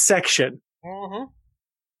second section. Mm-hmm.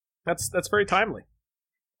 That's very timely.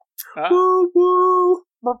 Woo woo.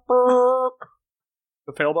 The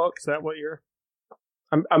failboat? Is that what you're?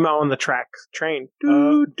 I'm on the train.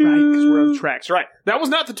 Right, because we're on the tracks. Right. That was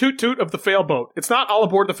not the toot toot of the failboat. It's not all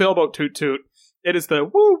aboard the failboat toot toot. It is the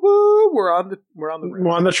woo woo. We're on the We're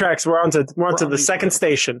on the tracks. We're on to the second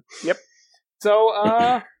station. Yep.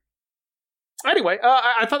 So anyway,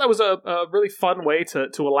 I thought that was a really fun way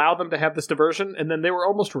to allow them to have this diversion, and then they were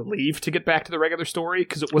almost relieved to get back to the regular story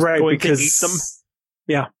because it wasn't going to eat them.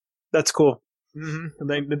 Yeah. That's cool.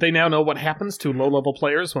 Mm-hmm. They now know what happens to low-level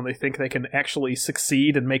players when they think they can actually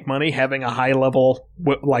succeed and make money having a high-level,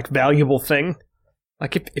 valuable thing.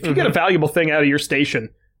 Like, if you get a valuable thing out of your station,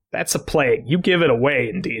 that's a plague. You give it away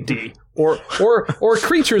in D&D. Or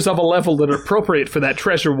creatures of a level that are appropriate for that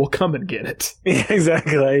treasure will come and get it. Yeah,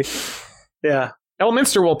 exactly. Yeah.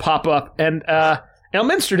 Elminster will pop up, and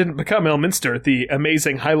Elminster didn't become Elminster, the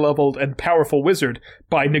amazing, high-leveled, and powerful wizard,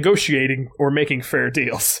 by negotiating or making fair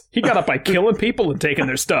deals. He got up by killing people and taking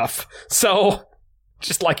their stuff. So,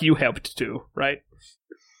 just like you helped do, right?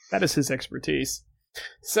 That is his expertise.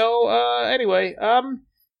 So, anyway,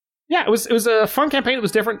 yeah, it was a fun campaign. It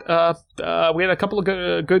was different. We had a couple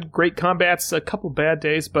of great combats, a couple of bad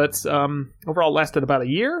days, but overall it lasted about a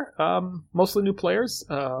year. Mostly new players,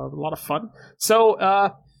 a lot of fun. So,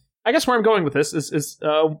 I guess where I'm going with this is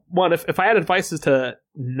one, if I had advice is to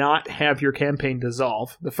not have your campaign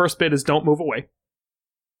dissolve, the first bit is don't move away.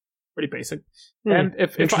 Pretty basic. And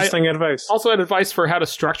if Interesting advice. Also had advice for how to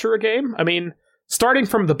structure a game. I mean, starting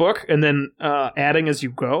from the book and then adding as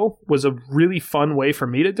you go was a really fun way for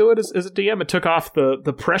me to do it as a DM. It took off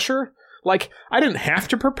the pressure. Like, I didn't have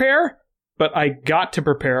to prepare, but I got to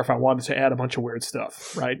prepare if I wanted to add a bunch of weird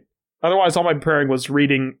stuff, right? Otherwise, all my preparing was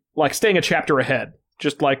reading, like, staying a chapter ahead,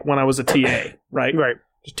 just like when I was a TA, right? Right.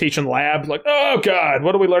 Just teaching lab, like, oh, God,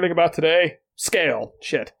 what are we learning about today? Scale.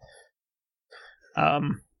 Shit.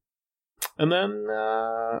 And then...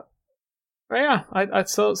 yeah,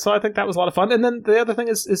 so I think that was a lot of fun. And then the other thing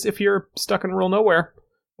is if you're stuck in rural nowhere,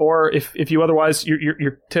 or if you otherwise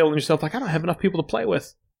you're telling yourself like I don't have enough people to play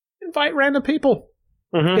with, invite random people.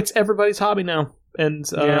 Mm-hmm. It's everybody's hobby now, and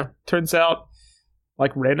turns out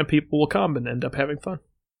like random people will come and end up having fun.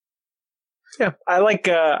 Yeah, I like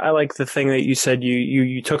the thing that you said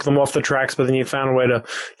you took them off the tracks, but then you found a way to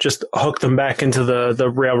just hook them back into the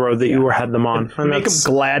railroad that you had them on. And make them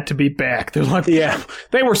glad to be back. They're like, yeah,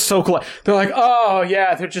 they were so glad. They're like, oh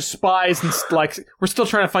yeah, they're just spies and like we're still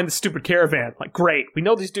trying to find the stupid caravan. Like, great, we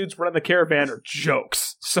know these dudes running the caravan are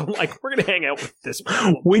jokes, so like we're gonna hang out with this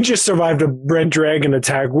people. We just survived a red dragon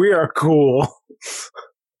attack. We are cool.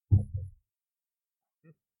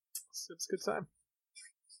 It's a good time.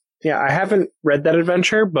 Yeah, I haven't read that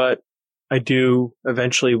adventure, but I do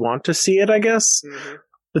eventually want to see it, I guess. Mm-hmm.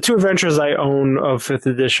 The two adventures I own of 5th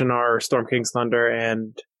edition are Storm King's Thunder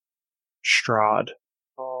and Strahd.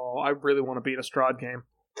 Oh, I really want to be in a Strahd game.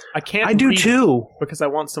 I can't. I do too. Because I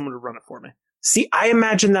want someone to run it for me. See, I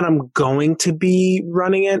imagine that I'm going to be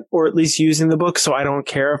running it, or at least using the book, so I don't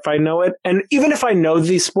care if I know it. And even if I know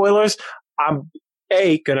these spoilers, I'm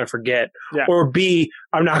A, gonna forget, or B,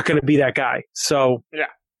 I'm not gonna be that guy. So... Yeah.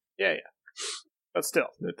 But still,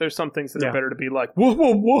 there's some things that are better to be like,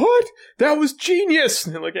 whoa, what? That was genius!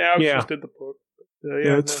 And like, I just did the book.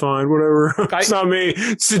 It's fine, whatever. It's not me.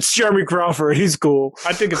 It's Jeremy Crawford. He's cool.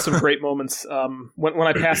 I think it's some great moments when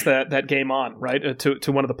I passed that game on, right,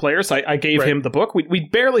 to one of the players. I gave him the book. We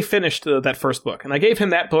barely finished that first book, and I gave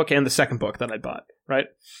him that book and the second book that I bought, right?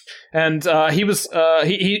 And he was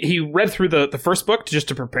he read through the first book just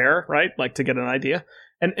to prepare, right, like to get an idea,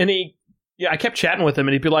 and he. Yeah, I kept chatting with him,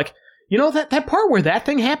 and he'd be like, you know, that part where that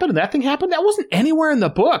thing happened and that thing happened, that wasn't anywhere in the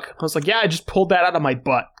book. I was like, yeah, I just pulled that out of my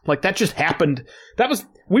butt. Like, that just happened.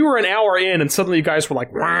 We were an hour in, and suddenly you guys were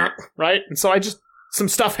like, wah, right? And so some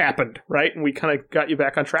stuff happened, right? And we kind of got you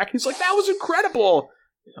back on track. He's like, that was incredible.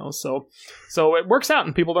 You know, so it works out,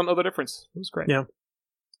 and people don't know the difference. It was great. Yeah.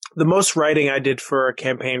 The most writing I did for a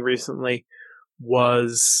campaign recently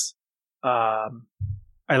was...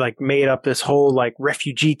 I like made up this whole like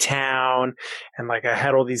refugee town, and like I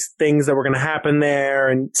had all these things that were going to happen there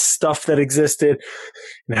and stuff that existed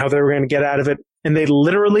and how they were going to get out of it. And they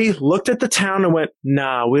literally looked at the town and went,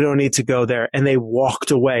 nah, we don't need to go there. And they walked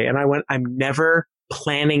away. And I went, I'm never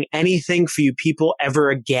planning anything for you people ever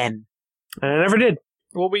again. And I never did.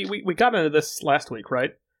 Well, we got into this last week,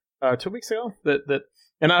 right? 2 weeks ago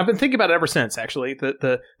and I've been thinking about it ever since, actually,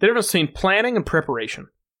 the difference between planning and preparation.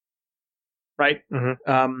 Right?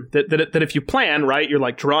 Mm-hmm. That if you plan, right, you're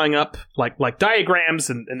like drawing up like diagrams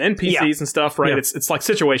and NPCs and stuff, right? Yeah. It's like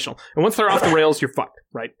situational. And once they're off the rails, you're fucked,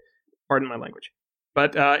 right? Pardon my language.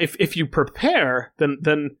 But if you prepare,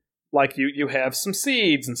 then like you have some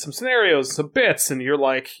seeds and some scenarios, some bits, and you're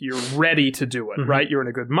ready to do it, right? You're in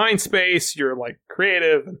a good mind space, you're like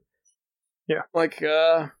creative. Yeah. Like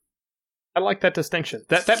I like that distinction.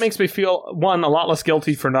 That makes me feel, one, a lot less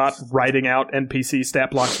guilty for not writing out NPC stat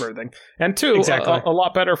blocks for everything. And two, a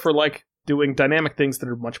lot better for like doing dynamic things that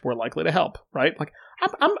are much more likely to help, right? Like,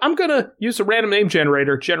 I'm going to use a random name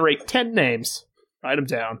generator, generate 10 names, write them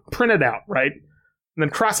down, print it out, right? And then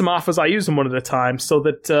cross them off as I use them one at a time so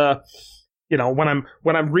that,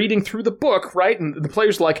 when I'm reading through the book, right, and the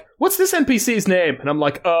player's like, "What's this NPC's name?" And I'm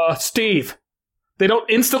like, Steve." They don't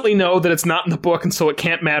instantly know that it's not in the book, and so it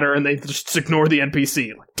can't matter, and they just ignore the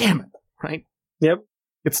NPC. Like, damn it, right? Yep.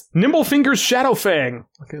 It's Nimblefingers Shadowfang.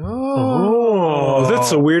 Okay. Oh,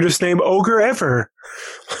 that's the weirdest name ogre ever.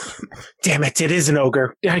 Damn it is an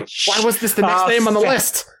ogre. Why was this the next name on the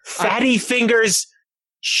list? Fatty Fingers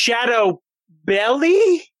Shadow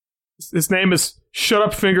Belly? His name is Shut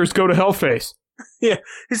Up Fingers Go to Hellface. Yeah,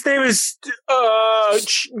 his name is,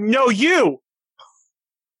 no, you!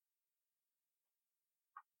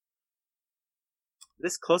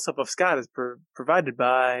 This close-up of Scott is provided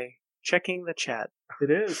by checking the chat. It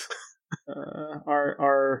is.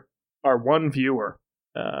 Our one viewer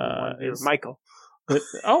is Michael.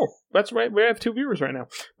 That's right. We have 2 viewers right now.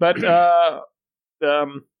 But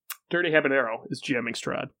Dirty Habanero is GMing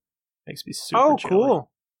Strahd. Makes me super jelly.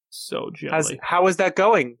 Cool. So jelly. How is that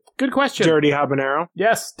going? Good question. Dirty Habanero.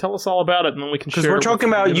 Yes, tell us all about it, and then we can share. Because we're talking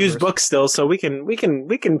about used books still, so we can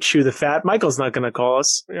chew the fat. Michael's not going to call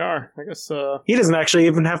us. We are. I guess. He doesn't actually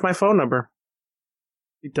even have my phone number.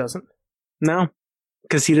 He doesn't. No,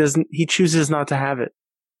 because he doesn't. He chooses not to have it.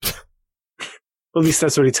 At least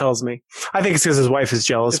that's what he tells me. I think it's because his wife is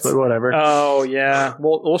jealous, but whatever. Oh yeah.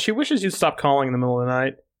 Well, she wishes you'd stop calling in the middle of the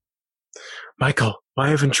night. Michael, why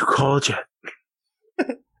haven't you called yet?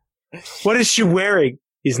 What is she wearing?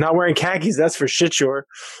 He's not wearing khakis, that's for shit sure.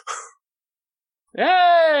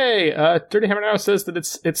 Hey! Dirty Hammer Now says that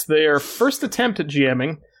it's their first attempt at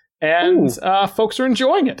GMing, and folks are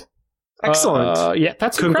enjoying it. Excellent. Yeah,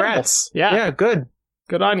 that's congrats. Incredible. Yeah, good.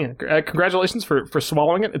 Good on you. Congratulations for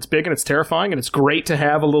swallowing it. It's big and it's terrifying, and it's great to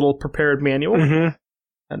have a little prepared manual. Mm-hmm.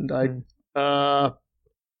 And I'm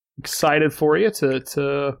excited for you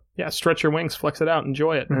to stretch your wings, flex it out,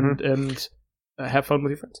 enjoy it, and have fun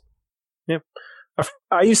with your friends. Yeah.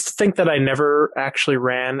 I used to think that I never actually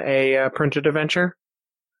ran a printed adventure.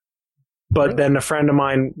 But then a friend of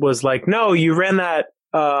mine was like, no, you ran that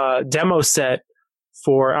demo set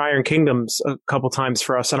for Iron Kingdoms a couple times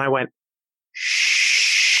for us. And I went,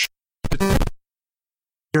 shh.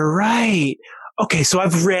 You're right. Okay, so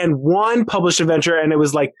I've ran one published adventure and it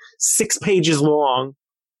was like 6 pages long.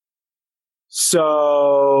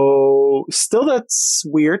 So still that's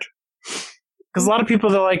weird. Because a lot of people,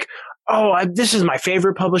 they're like, this is my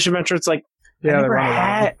favorite published adventure. It's like,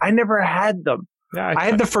 I never had them. Yeah, I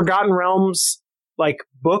had the Forgotten Realms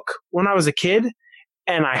book when I was a kid,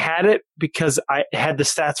 and I had it because I had the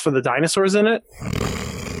stats for the dinosaurs in it.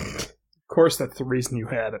 Of course, that's the reason you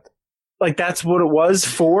had it. That's what it was the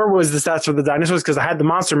stats for the dinosaurs, because I had the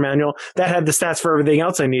monster manual that had the stats for everything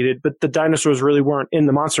else I needed, but the dinosaurs really weren't in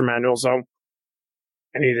the monster manual, so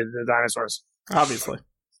I needed the dinosaurs. Obviously.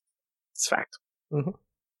 It's fact. Mm-hmm.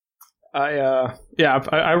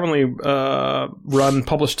 I only run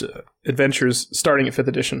published adventures starting at 5th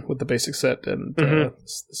edition with the basic set and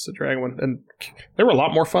it's the Dragon one, and they were a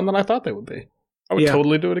lot more fun than I thought they would be. I would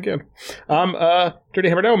totally do it again. Dirty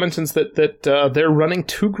Hammer Now mentions that they're running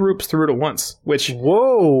 2 groups through it at once, which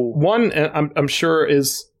one I'm sure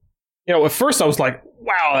is, at first I was like,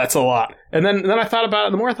 wow, that's a lot, and then I thought about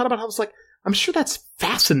it. The more I thought about it, I was like, I'm sure that's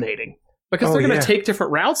fascinating. Because they're going to take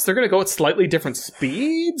different routes. They're going to go at slightly different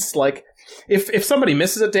speeds. If somebody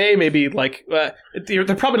misses a day, maybe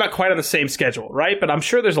they're probably not quite on the same schedule, right? But I'm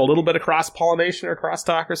sure there's a little bit of cross-pollination or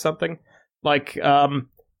crosstalk or something.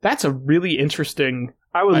 That's a really interesting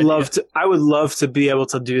I would idea. love to be able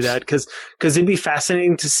to do that because it'd be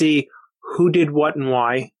fascinating to see who did what and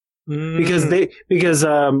why. Because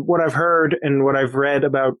what I've heard and what I've read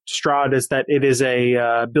about Strahd is that it is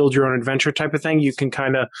a build your own adventure type of thing. You can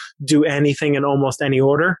kind of do anything in almost any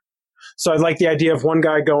order. So I like the idea of one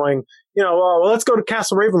guy going, let's go to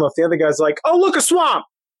Castle Ravenloft. The other guy's like, oh, look, a swamp.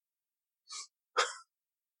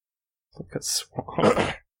 Look, a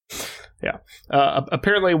swamp. Yeah.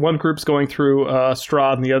 Apparently one group's going through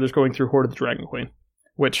Strahd and the other's going through Horde of the Dragon Queen,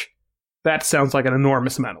 which that sounds like an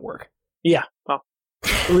enormous amount of work. Yeah. Well,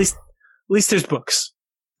 at least there's books.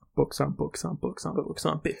 Books on books on books on books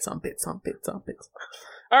on bits on bits on bits on bits.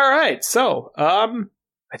 All right, so I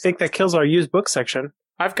think that kills our used book section.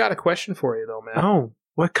 I've got a question for you though, man. Oh,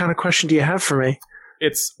 what kind of question do you have for me?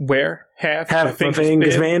 It's where have my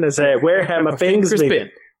fingers been? Is that where have my fingers been?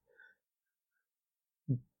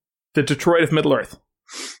 The Detroit of Middle Earth.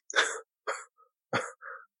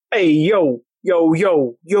 Hey, yo,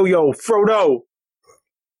 Frodo.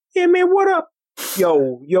 Yeah, man, what up?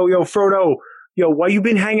 Yo, Frodo. Yo, why you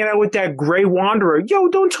been hanging out with that Grey Wanderer? Yo,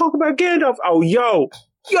 don't talk about Gandalf. Oh, yo.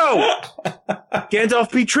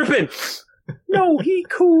 Gandalf be tripping. No, he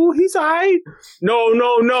cool. He's alright. No.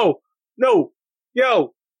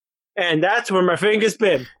 Yo, And that's where my fingers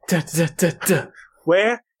been. Da, da, da, da.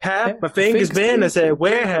 Where have my fingers been? I said,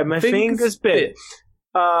 where have my fingers been?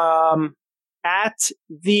 At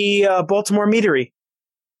the Baltimore Meadery.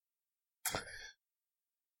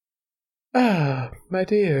 Ah, my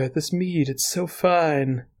dear, this mead, it's so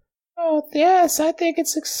fine. Oh, yes, I think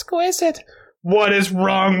it's exquisite. What is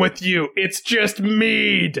wrong with you? It's just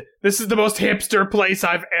mead. This is the most hipster place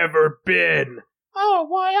I've ever been. Oh,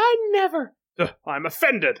 why, I never. I'm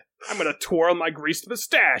offended. I'm going to twirl my greased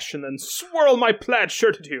mustache and then swirl my plaid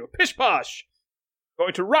shirt at you. Pish-posh.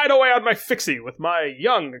 Going to ride away on my fixie with my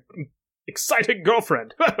young, exciting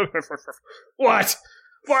girlfriend. What?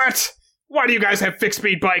 What? Why do you guys have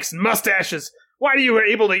fixed-speed bikes and mustaches? Why are you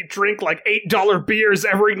able to drink like $8 beers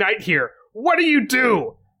every night here? What do you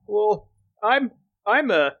do? Well, I'm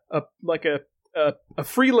a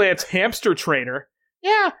freelance hamster trainer.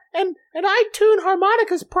 Yeah, and I tune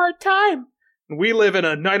harmonicas part-time. We live in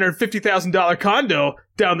a $950,000 condo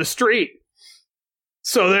down the street.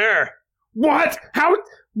 So there. What? How?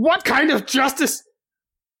 What kind of justice?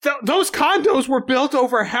 Those condos were built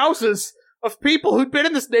over houses of people who'd been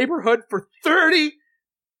in this neighborhood for 30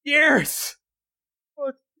 years.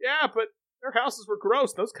 Well, yeah, but their houses were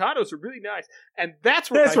gross. Those condos were really nice. And that's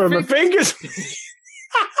where my fingers...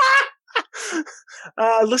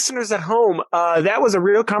 Listeners at home, that was a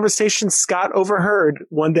real conversation Scott overheard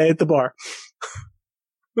one day at the bar.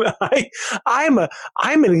 I'm an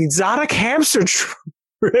exotic hamster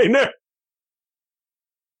trainer.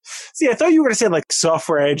 See, I thought you were going to say like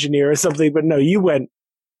software engineer or something, but no, you went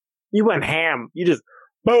ham. You just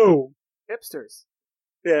boom. Hipsters.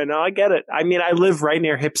 Yeah, no, I get it. I mean, I live right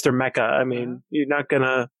near hipster Mecca. I mean, you're not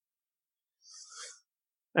gonna.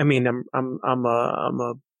 I mean, I'm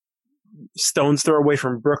a stone's throw away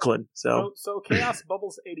from Brooklyn. So Chaos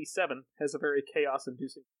Bubbles 87 has a very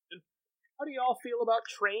chaos-inducing question. How do you all feel about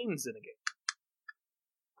trains in a game?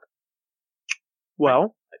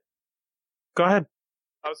 Well, go ahead.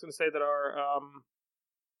 I was going to say that our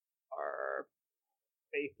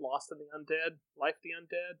faith lost in the undead, life the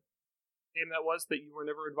undead game that you were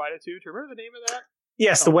never invited to. Do you remember the name of that?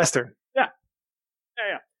 Yes, the Western. Yeah.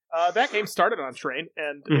 That game started on a train,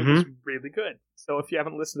 and it was really good. So if you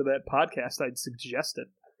haven't listened to that podcast, I'd suggest it.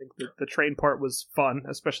 I think that the train part was fun,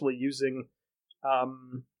 especially using...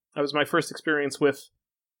 that was my first experience with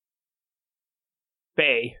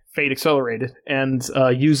Fate Accelerated, and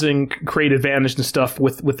using Create Advantage and stuff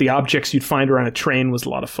with the objects you'd find around a train was a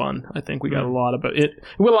lot of fun. I think we got a lot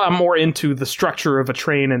more into the structure of a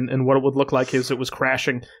train and what it would look like as it was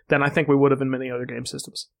crashing than I think we would have in many other game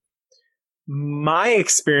systems. My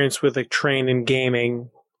experience with a train in gaming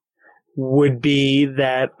would be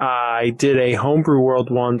that I did a homebrew world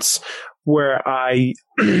once where I,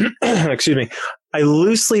 excuse me, I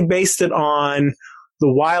loosely based it on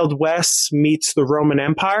the Wild West meets the Roman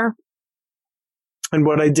Empire. And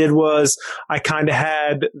what I did was I kind of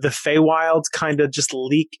had the Feywilds kind of just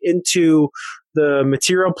leak into the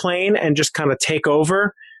material plane and just kind of take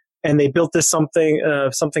over. And they built this something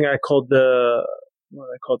I called the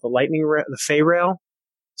lightning rail, the Fey rail,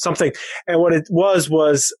 something. And what it was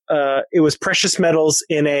it was precious metals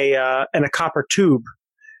in a copper tube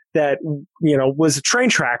that, was a train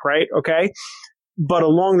track, right? Okay. But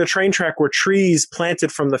along the train track were trees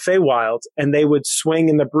planted from the Feywild, and they would swing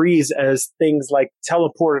in the breeze as things like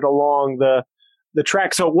teleported along the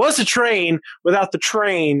track. So it was a train without the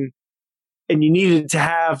train, and you needed to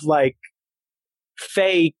have like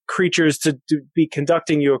Fey creatures to be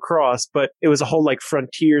conducting you across. But it was a whole like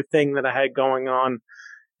frontier thing that I had going on.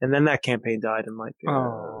 And then that campaign died in like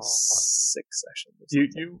 6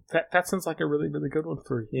 sessions. That sounds like a really, really good one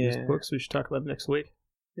for used books. We should talk about it next week.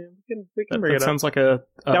 Yeah, we can bring it up. Sounds like it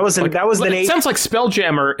sounds like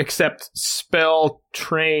Spelljammer except Spell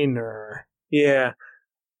Trainer. Yeah,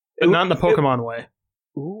 but not in the Pokemon way.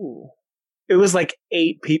 Ooh, it was like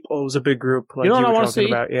 8 people. It was a big group. Like you know what I want to see?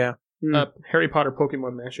 About? Yeah, Harry Potter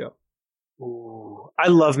Pokemon mashup. Ooh, I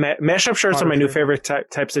love mashup shirts. Are my new favorite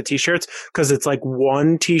types of t-shirts because it's like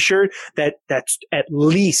one t-shirt that's at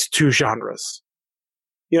least 2 genres.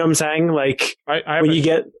 You know what I'm saying? Like I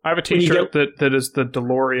have a t-shirt that is the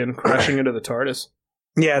DeLorean crashing into the TARDIS.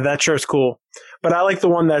 Yeah, that shirt's cool. But I like the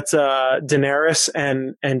one that's Daenerys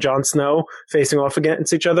and Jon Snow facing off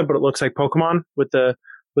against each other, but it looks like Pokemon with the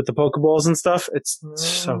Pokeballs and stuff. It's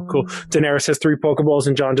so cool. Daenerys has 3 Pokeballs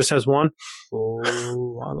and Jon just has 1.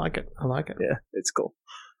 Oh, I like it. Yeah, it's cool.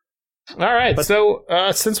 All right. So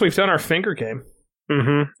since we've done our finger game.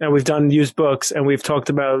 Mm-hmm. And we've done used books, and we've talked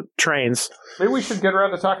about trains. Maybe we should get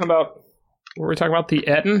around to talking about... Were we talking about the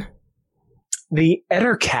Etten? The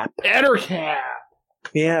Ettercap. Ettercap!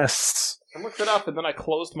 Yes. I looked it up and then I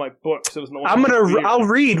closed my book, so it was no one. I'll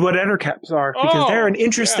read what ettercaps are because they're an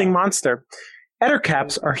interesting monster.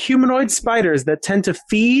 Ettercaps are humanoid spiders that tend to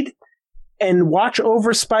feed and watch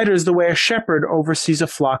over spiders the way a shepherd oversees a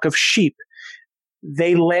flock of sheep.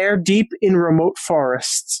 They lair deep in remote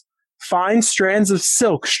forests. Fine strands of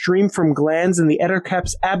silk stream from glands in the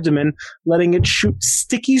ettercap's abdomen, letting it shoot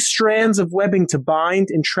sticky strands of webbing to bind,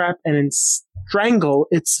 entrap, and strangle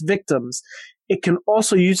its victims. It can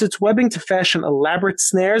also use its webbing to fashion elaborate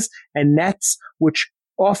snares and nets, which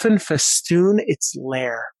often festoon its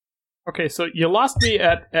lair. Okay, so you lost me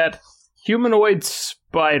at humanoid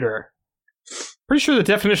spider. Pretty sure the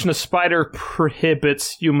definition of spider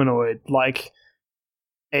prohibits humanoid, like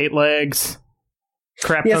 8 legs,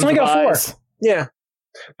 crap tons it's only of got 4. eyes. Yeah,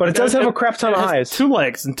 but it does have a crap ton of eyes. 2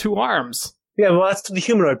 legs and 2 arms. Yeah, well, that's the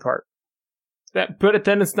humanoid part.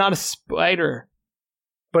 Then it's not a spider.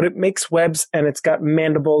 But it makes webs, and it's got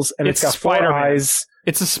mandibles, and it's got 4 eyes.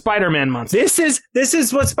 It's a Spider-Man monster. This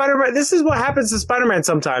is what Spider-Man. This is what happens to Spider-Man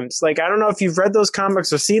sometimes. Like, I don't know if you've read those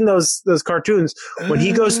comics or seen those cartoons. When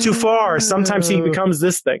he goes too far, sometimes he becomes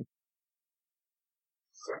this thing.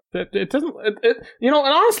 It doesn't. And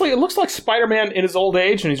honestly, it looks like Spider-Man in his old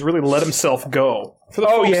age, and he's really let himself go. For the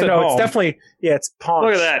folks at home. It's definitely it's paunch.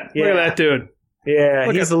 Look at that! Yeah. Look at that dude. Yeah,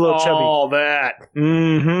 Look he's at a little chubby. All that.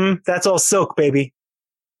 Mm-hmm. That's all silk, baby.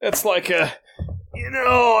 It's like after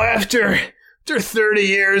 30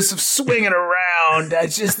 years of swinging around,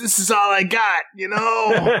 this is all I got,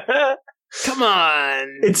 Come on.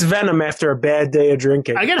 It's Venom after a bad day of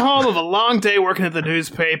drinking. I get home of a long day working at the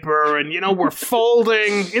newspaper, and, we're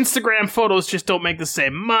folding. Instagram photos just don't make the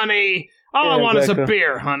same money. All I want is a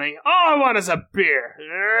beer, honey. All I want is a beer.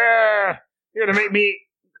 You're going to make me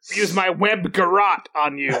use my web garrote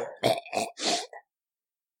on you.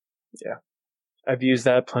 Yeah. I've used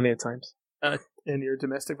that plenty of times. In your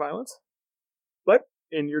domestic violence? What?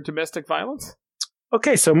 In your domestic violence?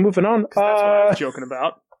 Okay, so moving on. That's what I was joking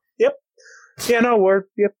about. Yep. Yeah, no,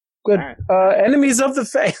 yep, good. Right. Enemies of the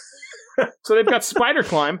faith. So they've got Spider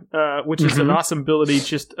Climb, which is an awesome ability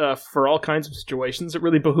just for all kinds of situations. It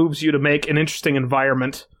really behooves you to make an interesting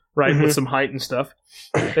environment, right, with some height and stuff.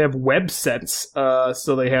 They have web sense,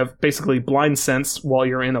 so they have basically blind sense while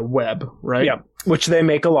you're in a web, right? Yeah, which they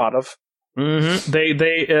make a lot of. Mm-hmm. They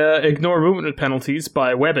ignore movement penalties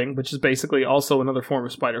by webbing, which is basically also another form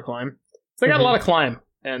of spider climb. They got a lot of climb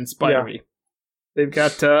and spidery. Yeah. They've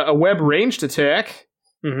got a web ranged attack.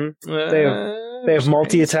 Mm-hmm. They have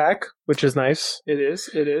multi-attack, which is nice. It is.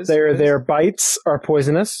 Their bites are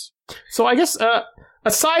poisonous. So I guess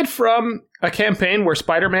aside from a campaign where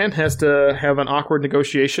Spider-Man has to have an awkward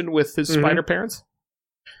negotiation with his spider parents,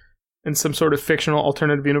 in some sort of fictional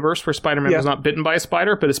alternative universe where Spider-Man was not bitten by a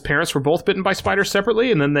spider, but his parents were both bitten by spiders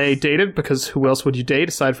separately, and then they dated, because who else would you date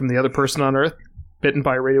aside from the other person on Earth bitten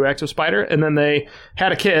by a radioactive spider? And then they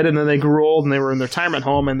had a kid, and then they grew old, and they were in their retirement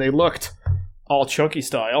home, and they looked all chunky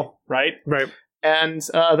style, right? Right. And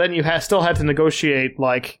then you still had to negotiate,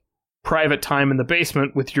 like, private time in the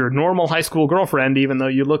basement with your normal high school girlfriend, even though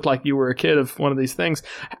you looked like you were a kid of one of these things.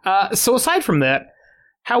 So aside from that,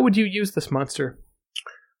 how would you use this monster?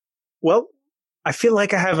 Well, I feel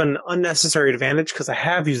like I have an unnecessary advantage because I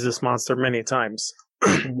have used this monster many times.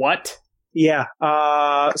 What? Yeah.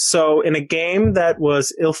 So in a game that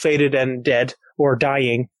was ill-fated and dead, or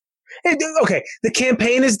dying. Okay, the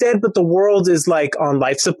campaign is dead, but the world is like on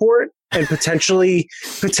life support and potentially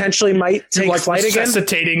might take flight again.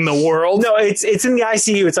 Resuscitating the world? No, it's in the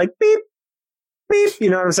ICU. It's like beep, beep. You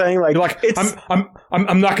know what I'm saying? Like,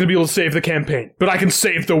 I'm not going to be able to save the campaign, but I can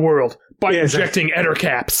save the world by injecting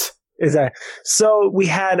ettercaps. Exactly. So we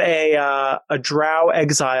had a drow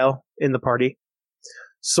exile in the party.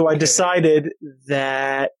 So I decided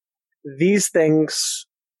that these things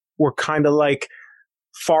were kind of like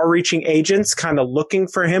far-reaching agents, kind of looking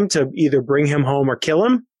for him to either bring him home or kill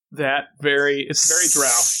him. It's very drow.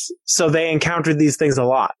 So they encountered these things a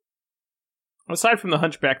lot. Aside from the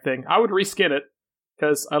hunchback thing, I would reskin it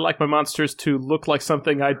because I like my monsters to look like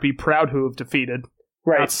something I'd be proud to have defeated.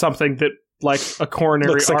 Right. Not something that like a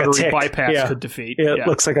coronary artery bypass could defeat. Yeah, it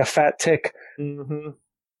looks like a fat tick. Mm-hmm.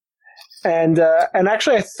 And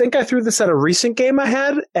actually, I think I threw this at a recent game I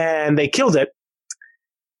had, and they killed it.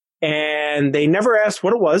 And they never asked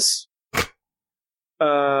what it was,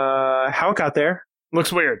 how it got there.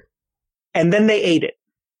 Looks weird. And then they ate it.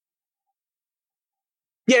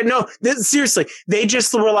 Yeah, no, seriously. They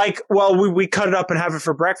just were like, well, we cut it up and have it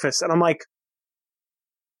for breakfast. And I'm like,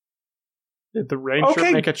 did the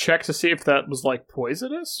ranger make a check to see if that was like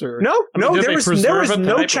poisonous? Or no, there was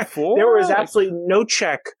no check. Before? There was absolutely no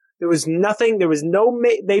check. There was nothing. There was no.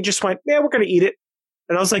 They just went, yeah, we're going to eat it.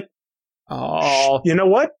 And I was like, Oh, you know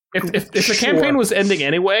what? If the campaign was ending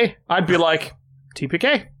anyway, I'd be like,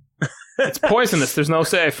 TPK. It's poisonous. There's no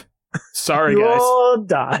save. Sorry, guys. You'll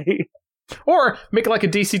die. Or make it like a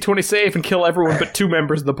DC-20 save and kill everyone but 2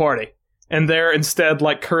 members of the party. And they're instead,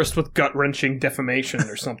 like, cursed with gut-wrenching defamation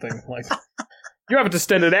or something. Like, you have a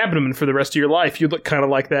distended abdomen for the rest of your life. You look kind of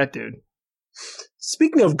like that dude.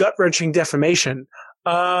 Speaking of gut-wrenching defamation,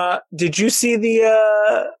 did you see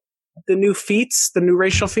the new feats, the new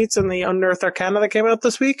racial feats in the Unearthed Arcana that came out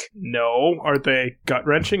this week? No. Are they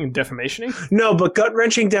gut-wrenching and defamation-y? No, but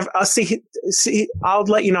gut-wrenching I'll see, I'll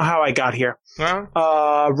let you know how I got here.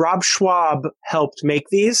 Rob Schwab helped make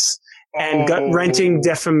these, and gut-wrenching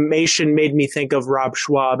defamation made me think of Rob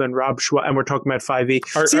Schwab, and we're talking about 5e.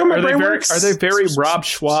 Are they very Rob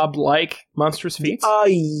Schwab-like monstrous feats?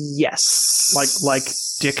 Yes. Like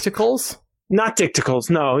dicticles? Not dicticles,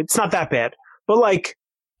 no. It's not that bad. But like...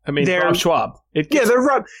 I mean, Rob Schwab.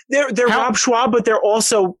 They're Rob Schwab, but they're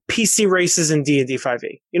also PC races in D&D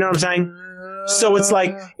 5e. You know what I'm saying? So it's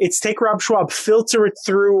like, take Rob Schwab, filter it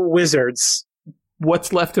through wizards.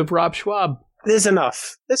 What's left of Rob Schwab? There's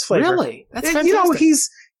enough. There's flavor. Really? That's fantastic. You know, he's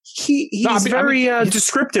very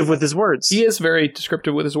descriptive with his words. He is very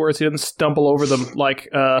descriptive with his words. He doesn't stumble over them like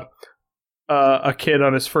a kid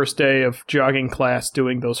on his first day of jogging class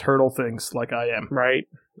doing those hurdle things like I am. Right.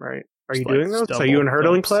 Are you doing those? Are you in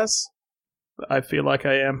hurdling class? I feel like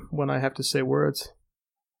I am when I have to say words.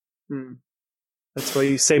 That's why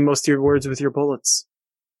you say most of your words with your bullets.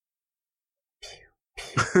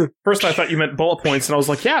 First I thought you meant bullet points, and I was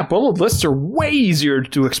like, yeah, bullet lists are way easier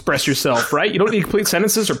to express yourself, right? You don't need complete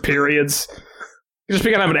sentences or periods. You just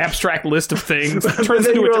pick out an abstract list of things. It turns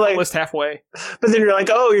into a different list halfway. But then you're like,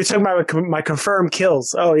 oh, you're talking about my confirmed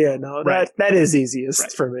kills. Oh, yeah, no, that is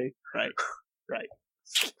easiest for me. Right.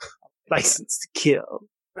 License to kill.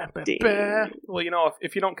 Well, you know,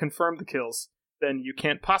 if you don't confirm the kills, then you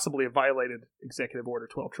can't possibly have violated Executive Order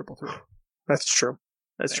 12333. That's true.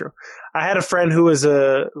 True. I had a friend who was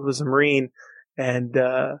a Marine, and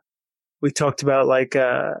we talked about like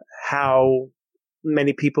how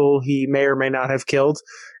many people he may or may not have killed,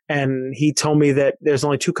 and he told me that there's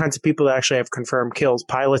only 2 kinds of people that actually have confirmed kills: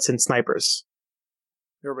 pilots and snipers.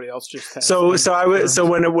 Everybody else just has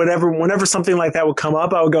whenever something like that would come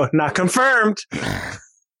up, I would go, not confirmed. I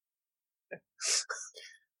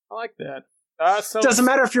like that. It doesn't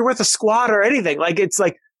matter if you're with a squad or anything. Like it's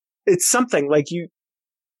something like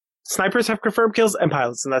snipers have confirmed kills and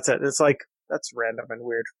pilots, and that's it. It's like, that's random and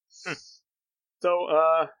weird. So,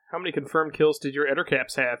 how many confirmed kills did your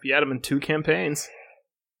Ettercaps have? You had them in 2 campaigns.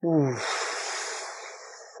 Ooh.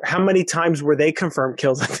 How many times were they confirmed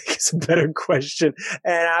kills? I think is a better question.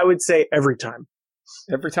 And I would say every time.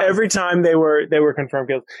 Every time they were confirmed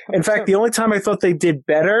kills. In fact, the only time I thought they did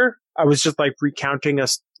better, I was just like recounting an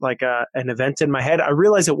event in my head. I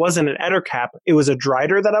realized it wasn't an Ettercap. It was a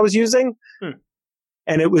Drider that I was using.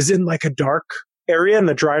 And it was in like a dark area, and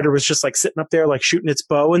the Drider was just like sitting up there like shooting its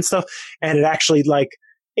bow and stuff. And it actually like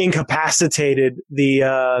incapacitated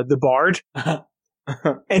the bard.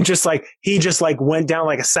 And he just went down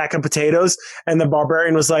like a sack of potatoes, and the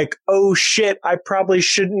barbarian was like, oh shit, I probably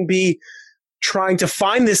shouldn't be trying to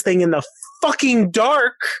find this thing in the fucking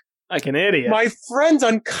dark. Like an idiot. My friend's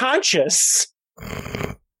unconscious.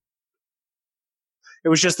 It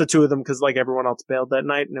was just the 2 of them because like everyone else bailed that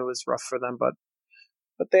night, and it was rough for them, but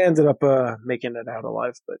they ended up making it out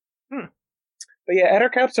alive. But yeah,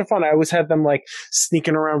 Ettercaps are fun. I always had them like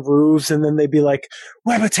sneaking around roofs, and then they'd be like,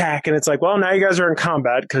 web attack. And it's like, well, now you guys are in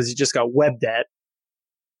combat because you just got webbed at.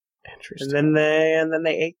 Interesting. And then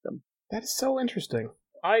they ate them. That is so interesting.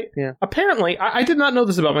 Apparently, I did not know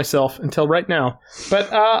this about myself until right now, but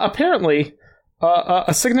apparently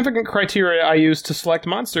a significant criteria I use to select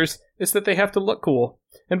monsters is that they have to look cool.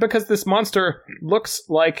 And because this monster looks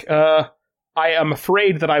like I am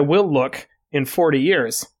afraid that I will look in 40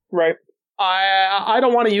 years. Right. I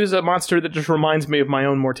don't want to use a monster that just reminds me of my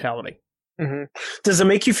own mortality. Mm-hmm. Does it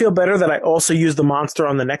make you feel better that I also use the monster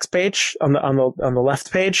on the next page, on the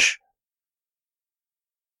left page?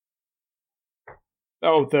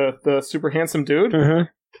 Oh, the super handsome dude?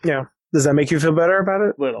 Mm-hmm. Yeah. Does that make you feel better about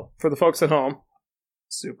it? Little. For the folks at home.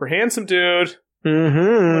 Super handsome dude.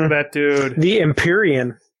 Mm-hmm. Look at that dude. The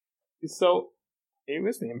Empyrean. He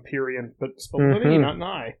was the Empyrean, but spelled with an E, not an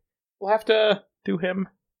I. We'll have to do him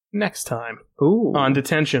next time. Ooh. On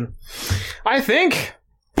Detention. I think,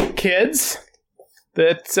 kids,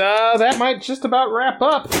 that might just about wrap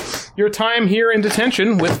up your time here in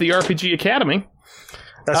Detention with the RPG Academy.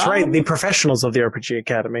 That's right. The professionals of the RPG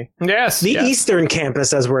Academy. Yes. The Eastern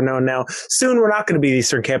Campus, as we're known now. Soon we're not going to be the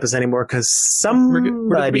Eastern Campus anymore because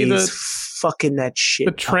somebody's fucking that shit.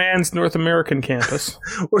 The trans North American campus.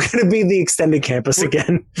 We're going to be the extended campus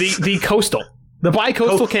again. The coastal. The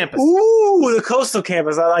bi-coastal campus. Ooh, the coastal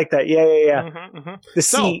campus. I like that. Yeah.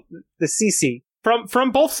 The CC.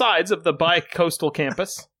 From both sides of the bi-coastal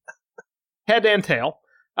campus, head and tail.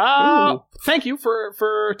 Thank you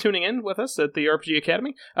for tuning in with us at the RPG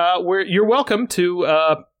Academy. You're welcome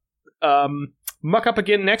to muck up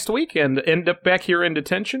again next week and end up back here in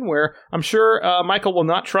detention, where I'm sure Michael will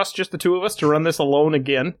not trust just the two of us to run this alone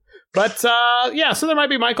again. But so there might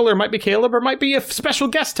be Michael, or might be Caleb, or might be a special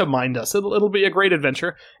guest to mind us. It'll be a great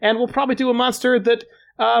adventure, and we'll probably do a monster that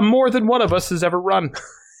more than one of us has ever run.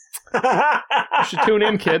 You should tune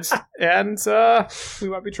in, kids, and we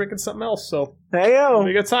might be drinking something else, so it'll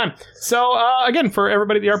be a good time. So again, for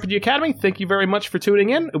everybody at the RPG Academy, thank you very much for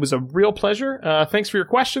tuning in. It was a real pleasure. Thanks for your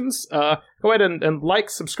questions. Go ahead and like,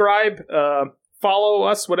 subscribe, follow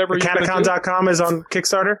us, whatever you want to do. Catacon.com is on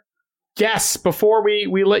Kickstarter? Yes, before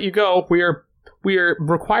we let you go, we are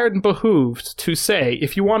required and behooved to say,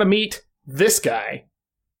 if you want to meet this guy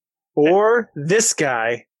or this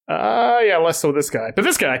guy. Less so this guy, but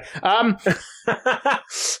this guy.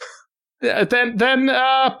 Then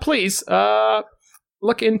please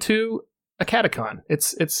look into a Catacon.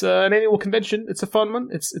 It's an annual convention. It's a fun one.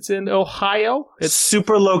 It's in Ohio. It's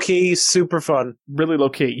super low key, super fun. Really low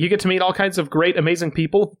key. You get to meet all kinds of great, amazing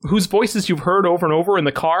people whose voices you've heard over and over in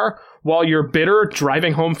the car while you're bitter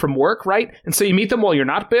driving home from work, right? And so you meet them while you're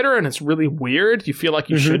not bitter, and it's really weird. You feel like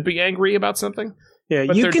you should be angry about something. Yeah,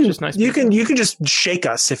 but you can just nice you can just shake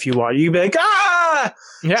us if you want. You can be like,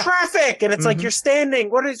 traffic, and it's like you're standing.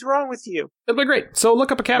 What is wrong with you? It'll be great. So look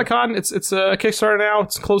up a Catacon. It's a Kickstarter now.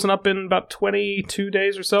 It's closing up in about 22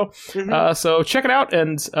 days or so. So check it out,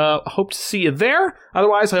 and hope to see you there.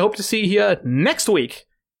 Otherwise, I hope to see you next week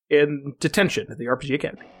in detention at the RPG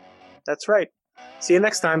Academy. That's right. See you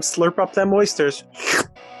next time. Slurp up them oysters.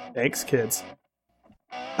 Thanks, kids.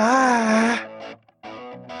 Bye.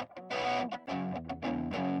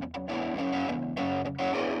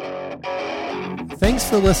 Thanks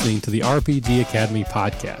for listening to the RPG Academy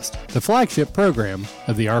podcast, the flagship program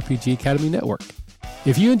of the RPG Academy Network.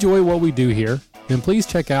 If you enjoy what we do here, then please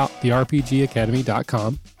check out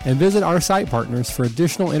therpgacademy.com and visit our site partners for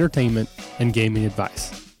additional entertainment and gaming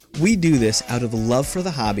advice. We do this out of love for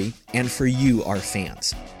the hobby and for you, our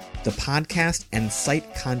fans. The podcast and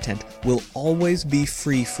site content will always be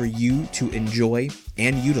free for you to enjoy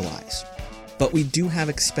and utilize. But we do have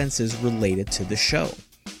expenses related to the show.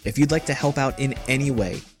 If you'd like to help out in any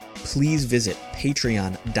way, please visit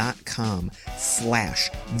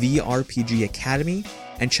patreon.com/therpgacademy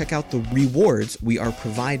and check out the rewards we are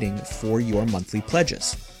providing for your monthly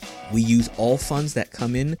pledges. We use all funds that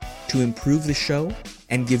come in to improve the show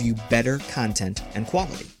and give you better content and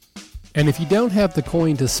quality. And if you don't have the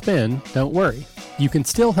coin to spend, don't worry. You can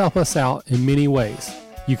still help us out in many ways.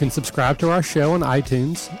 You can subscribe to our show on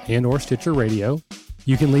iTunes and/or Stitcher Radio.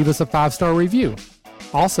 You can leave us a 5-star review.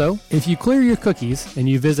 Also, if you clear your cookies and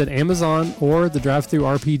you visit Amazon or the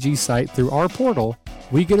DriveThruRPG site through our portal,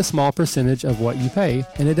 we get a small percentage of what you pay,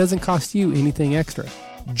 and it doesn't cost you anything extra.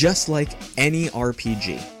 Just like any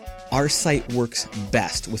RPG, our site works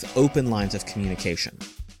best with open lines of communication.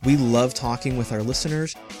 We love talking with our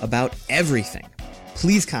listeners about everything.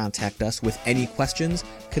 Please contact us with any questions,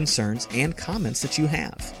 concerns, and comments that you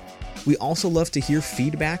have. We also love to hear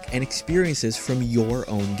feedback and experiences from your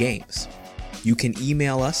own games. You can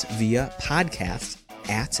email us via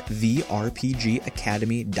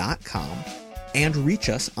podcast@therpgacademy.com and reach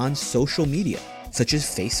us on social media, such as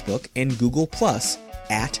Facebook and Google+,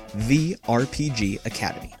 at The RPG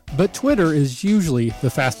Academy. But Twitter is usually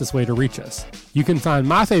the fastest way to reach us. You can find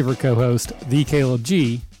my favorite co-host, The Caleb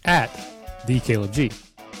G, at The Caleb G.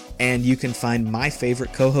 And you can find my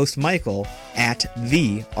favorite co-host, Michael, at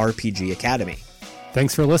The RPG Academy.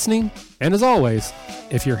 Thanks for listening, and as always,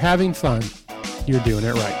 if you're having fun, you're doing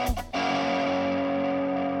it right.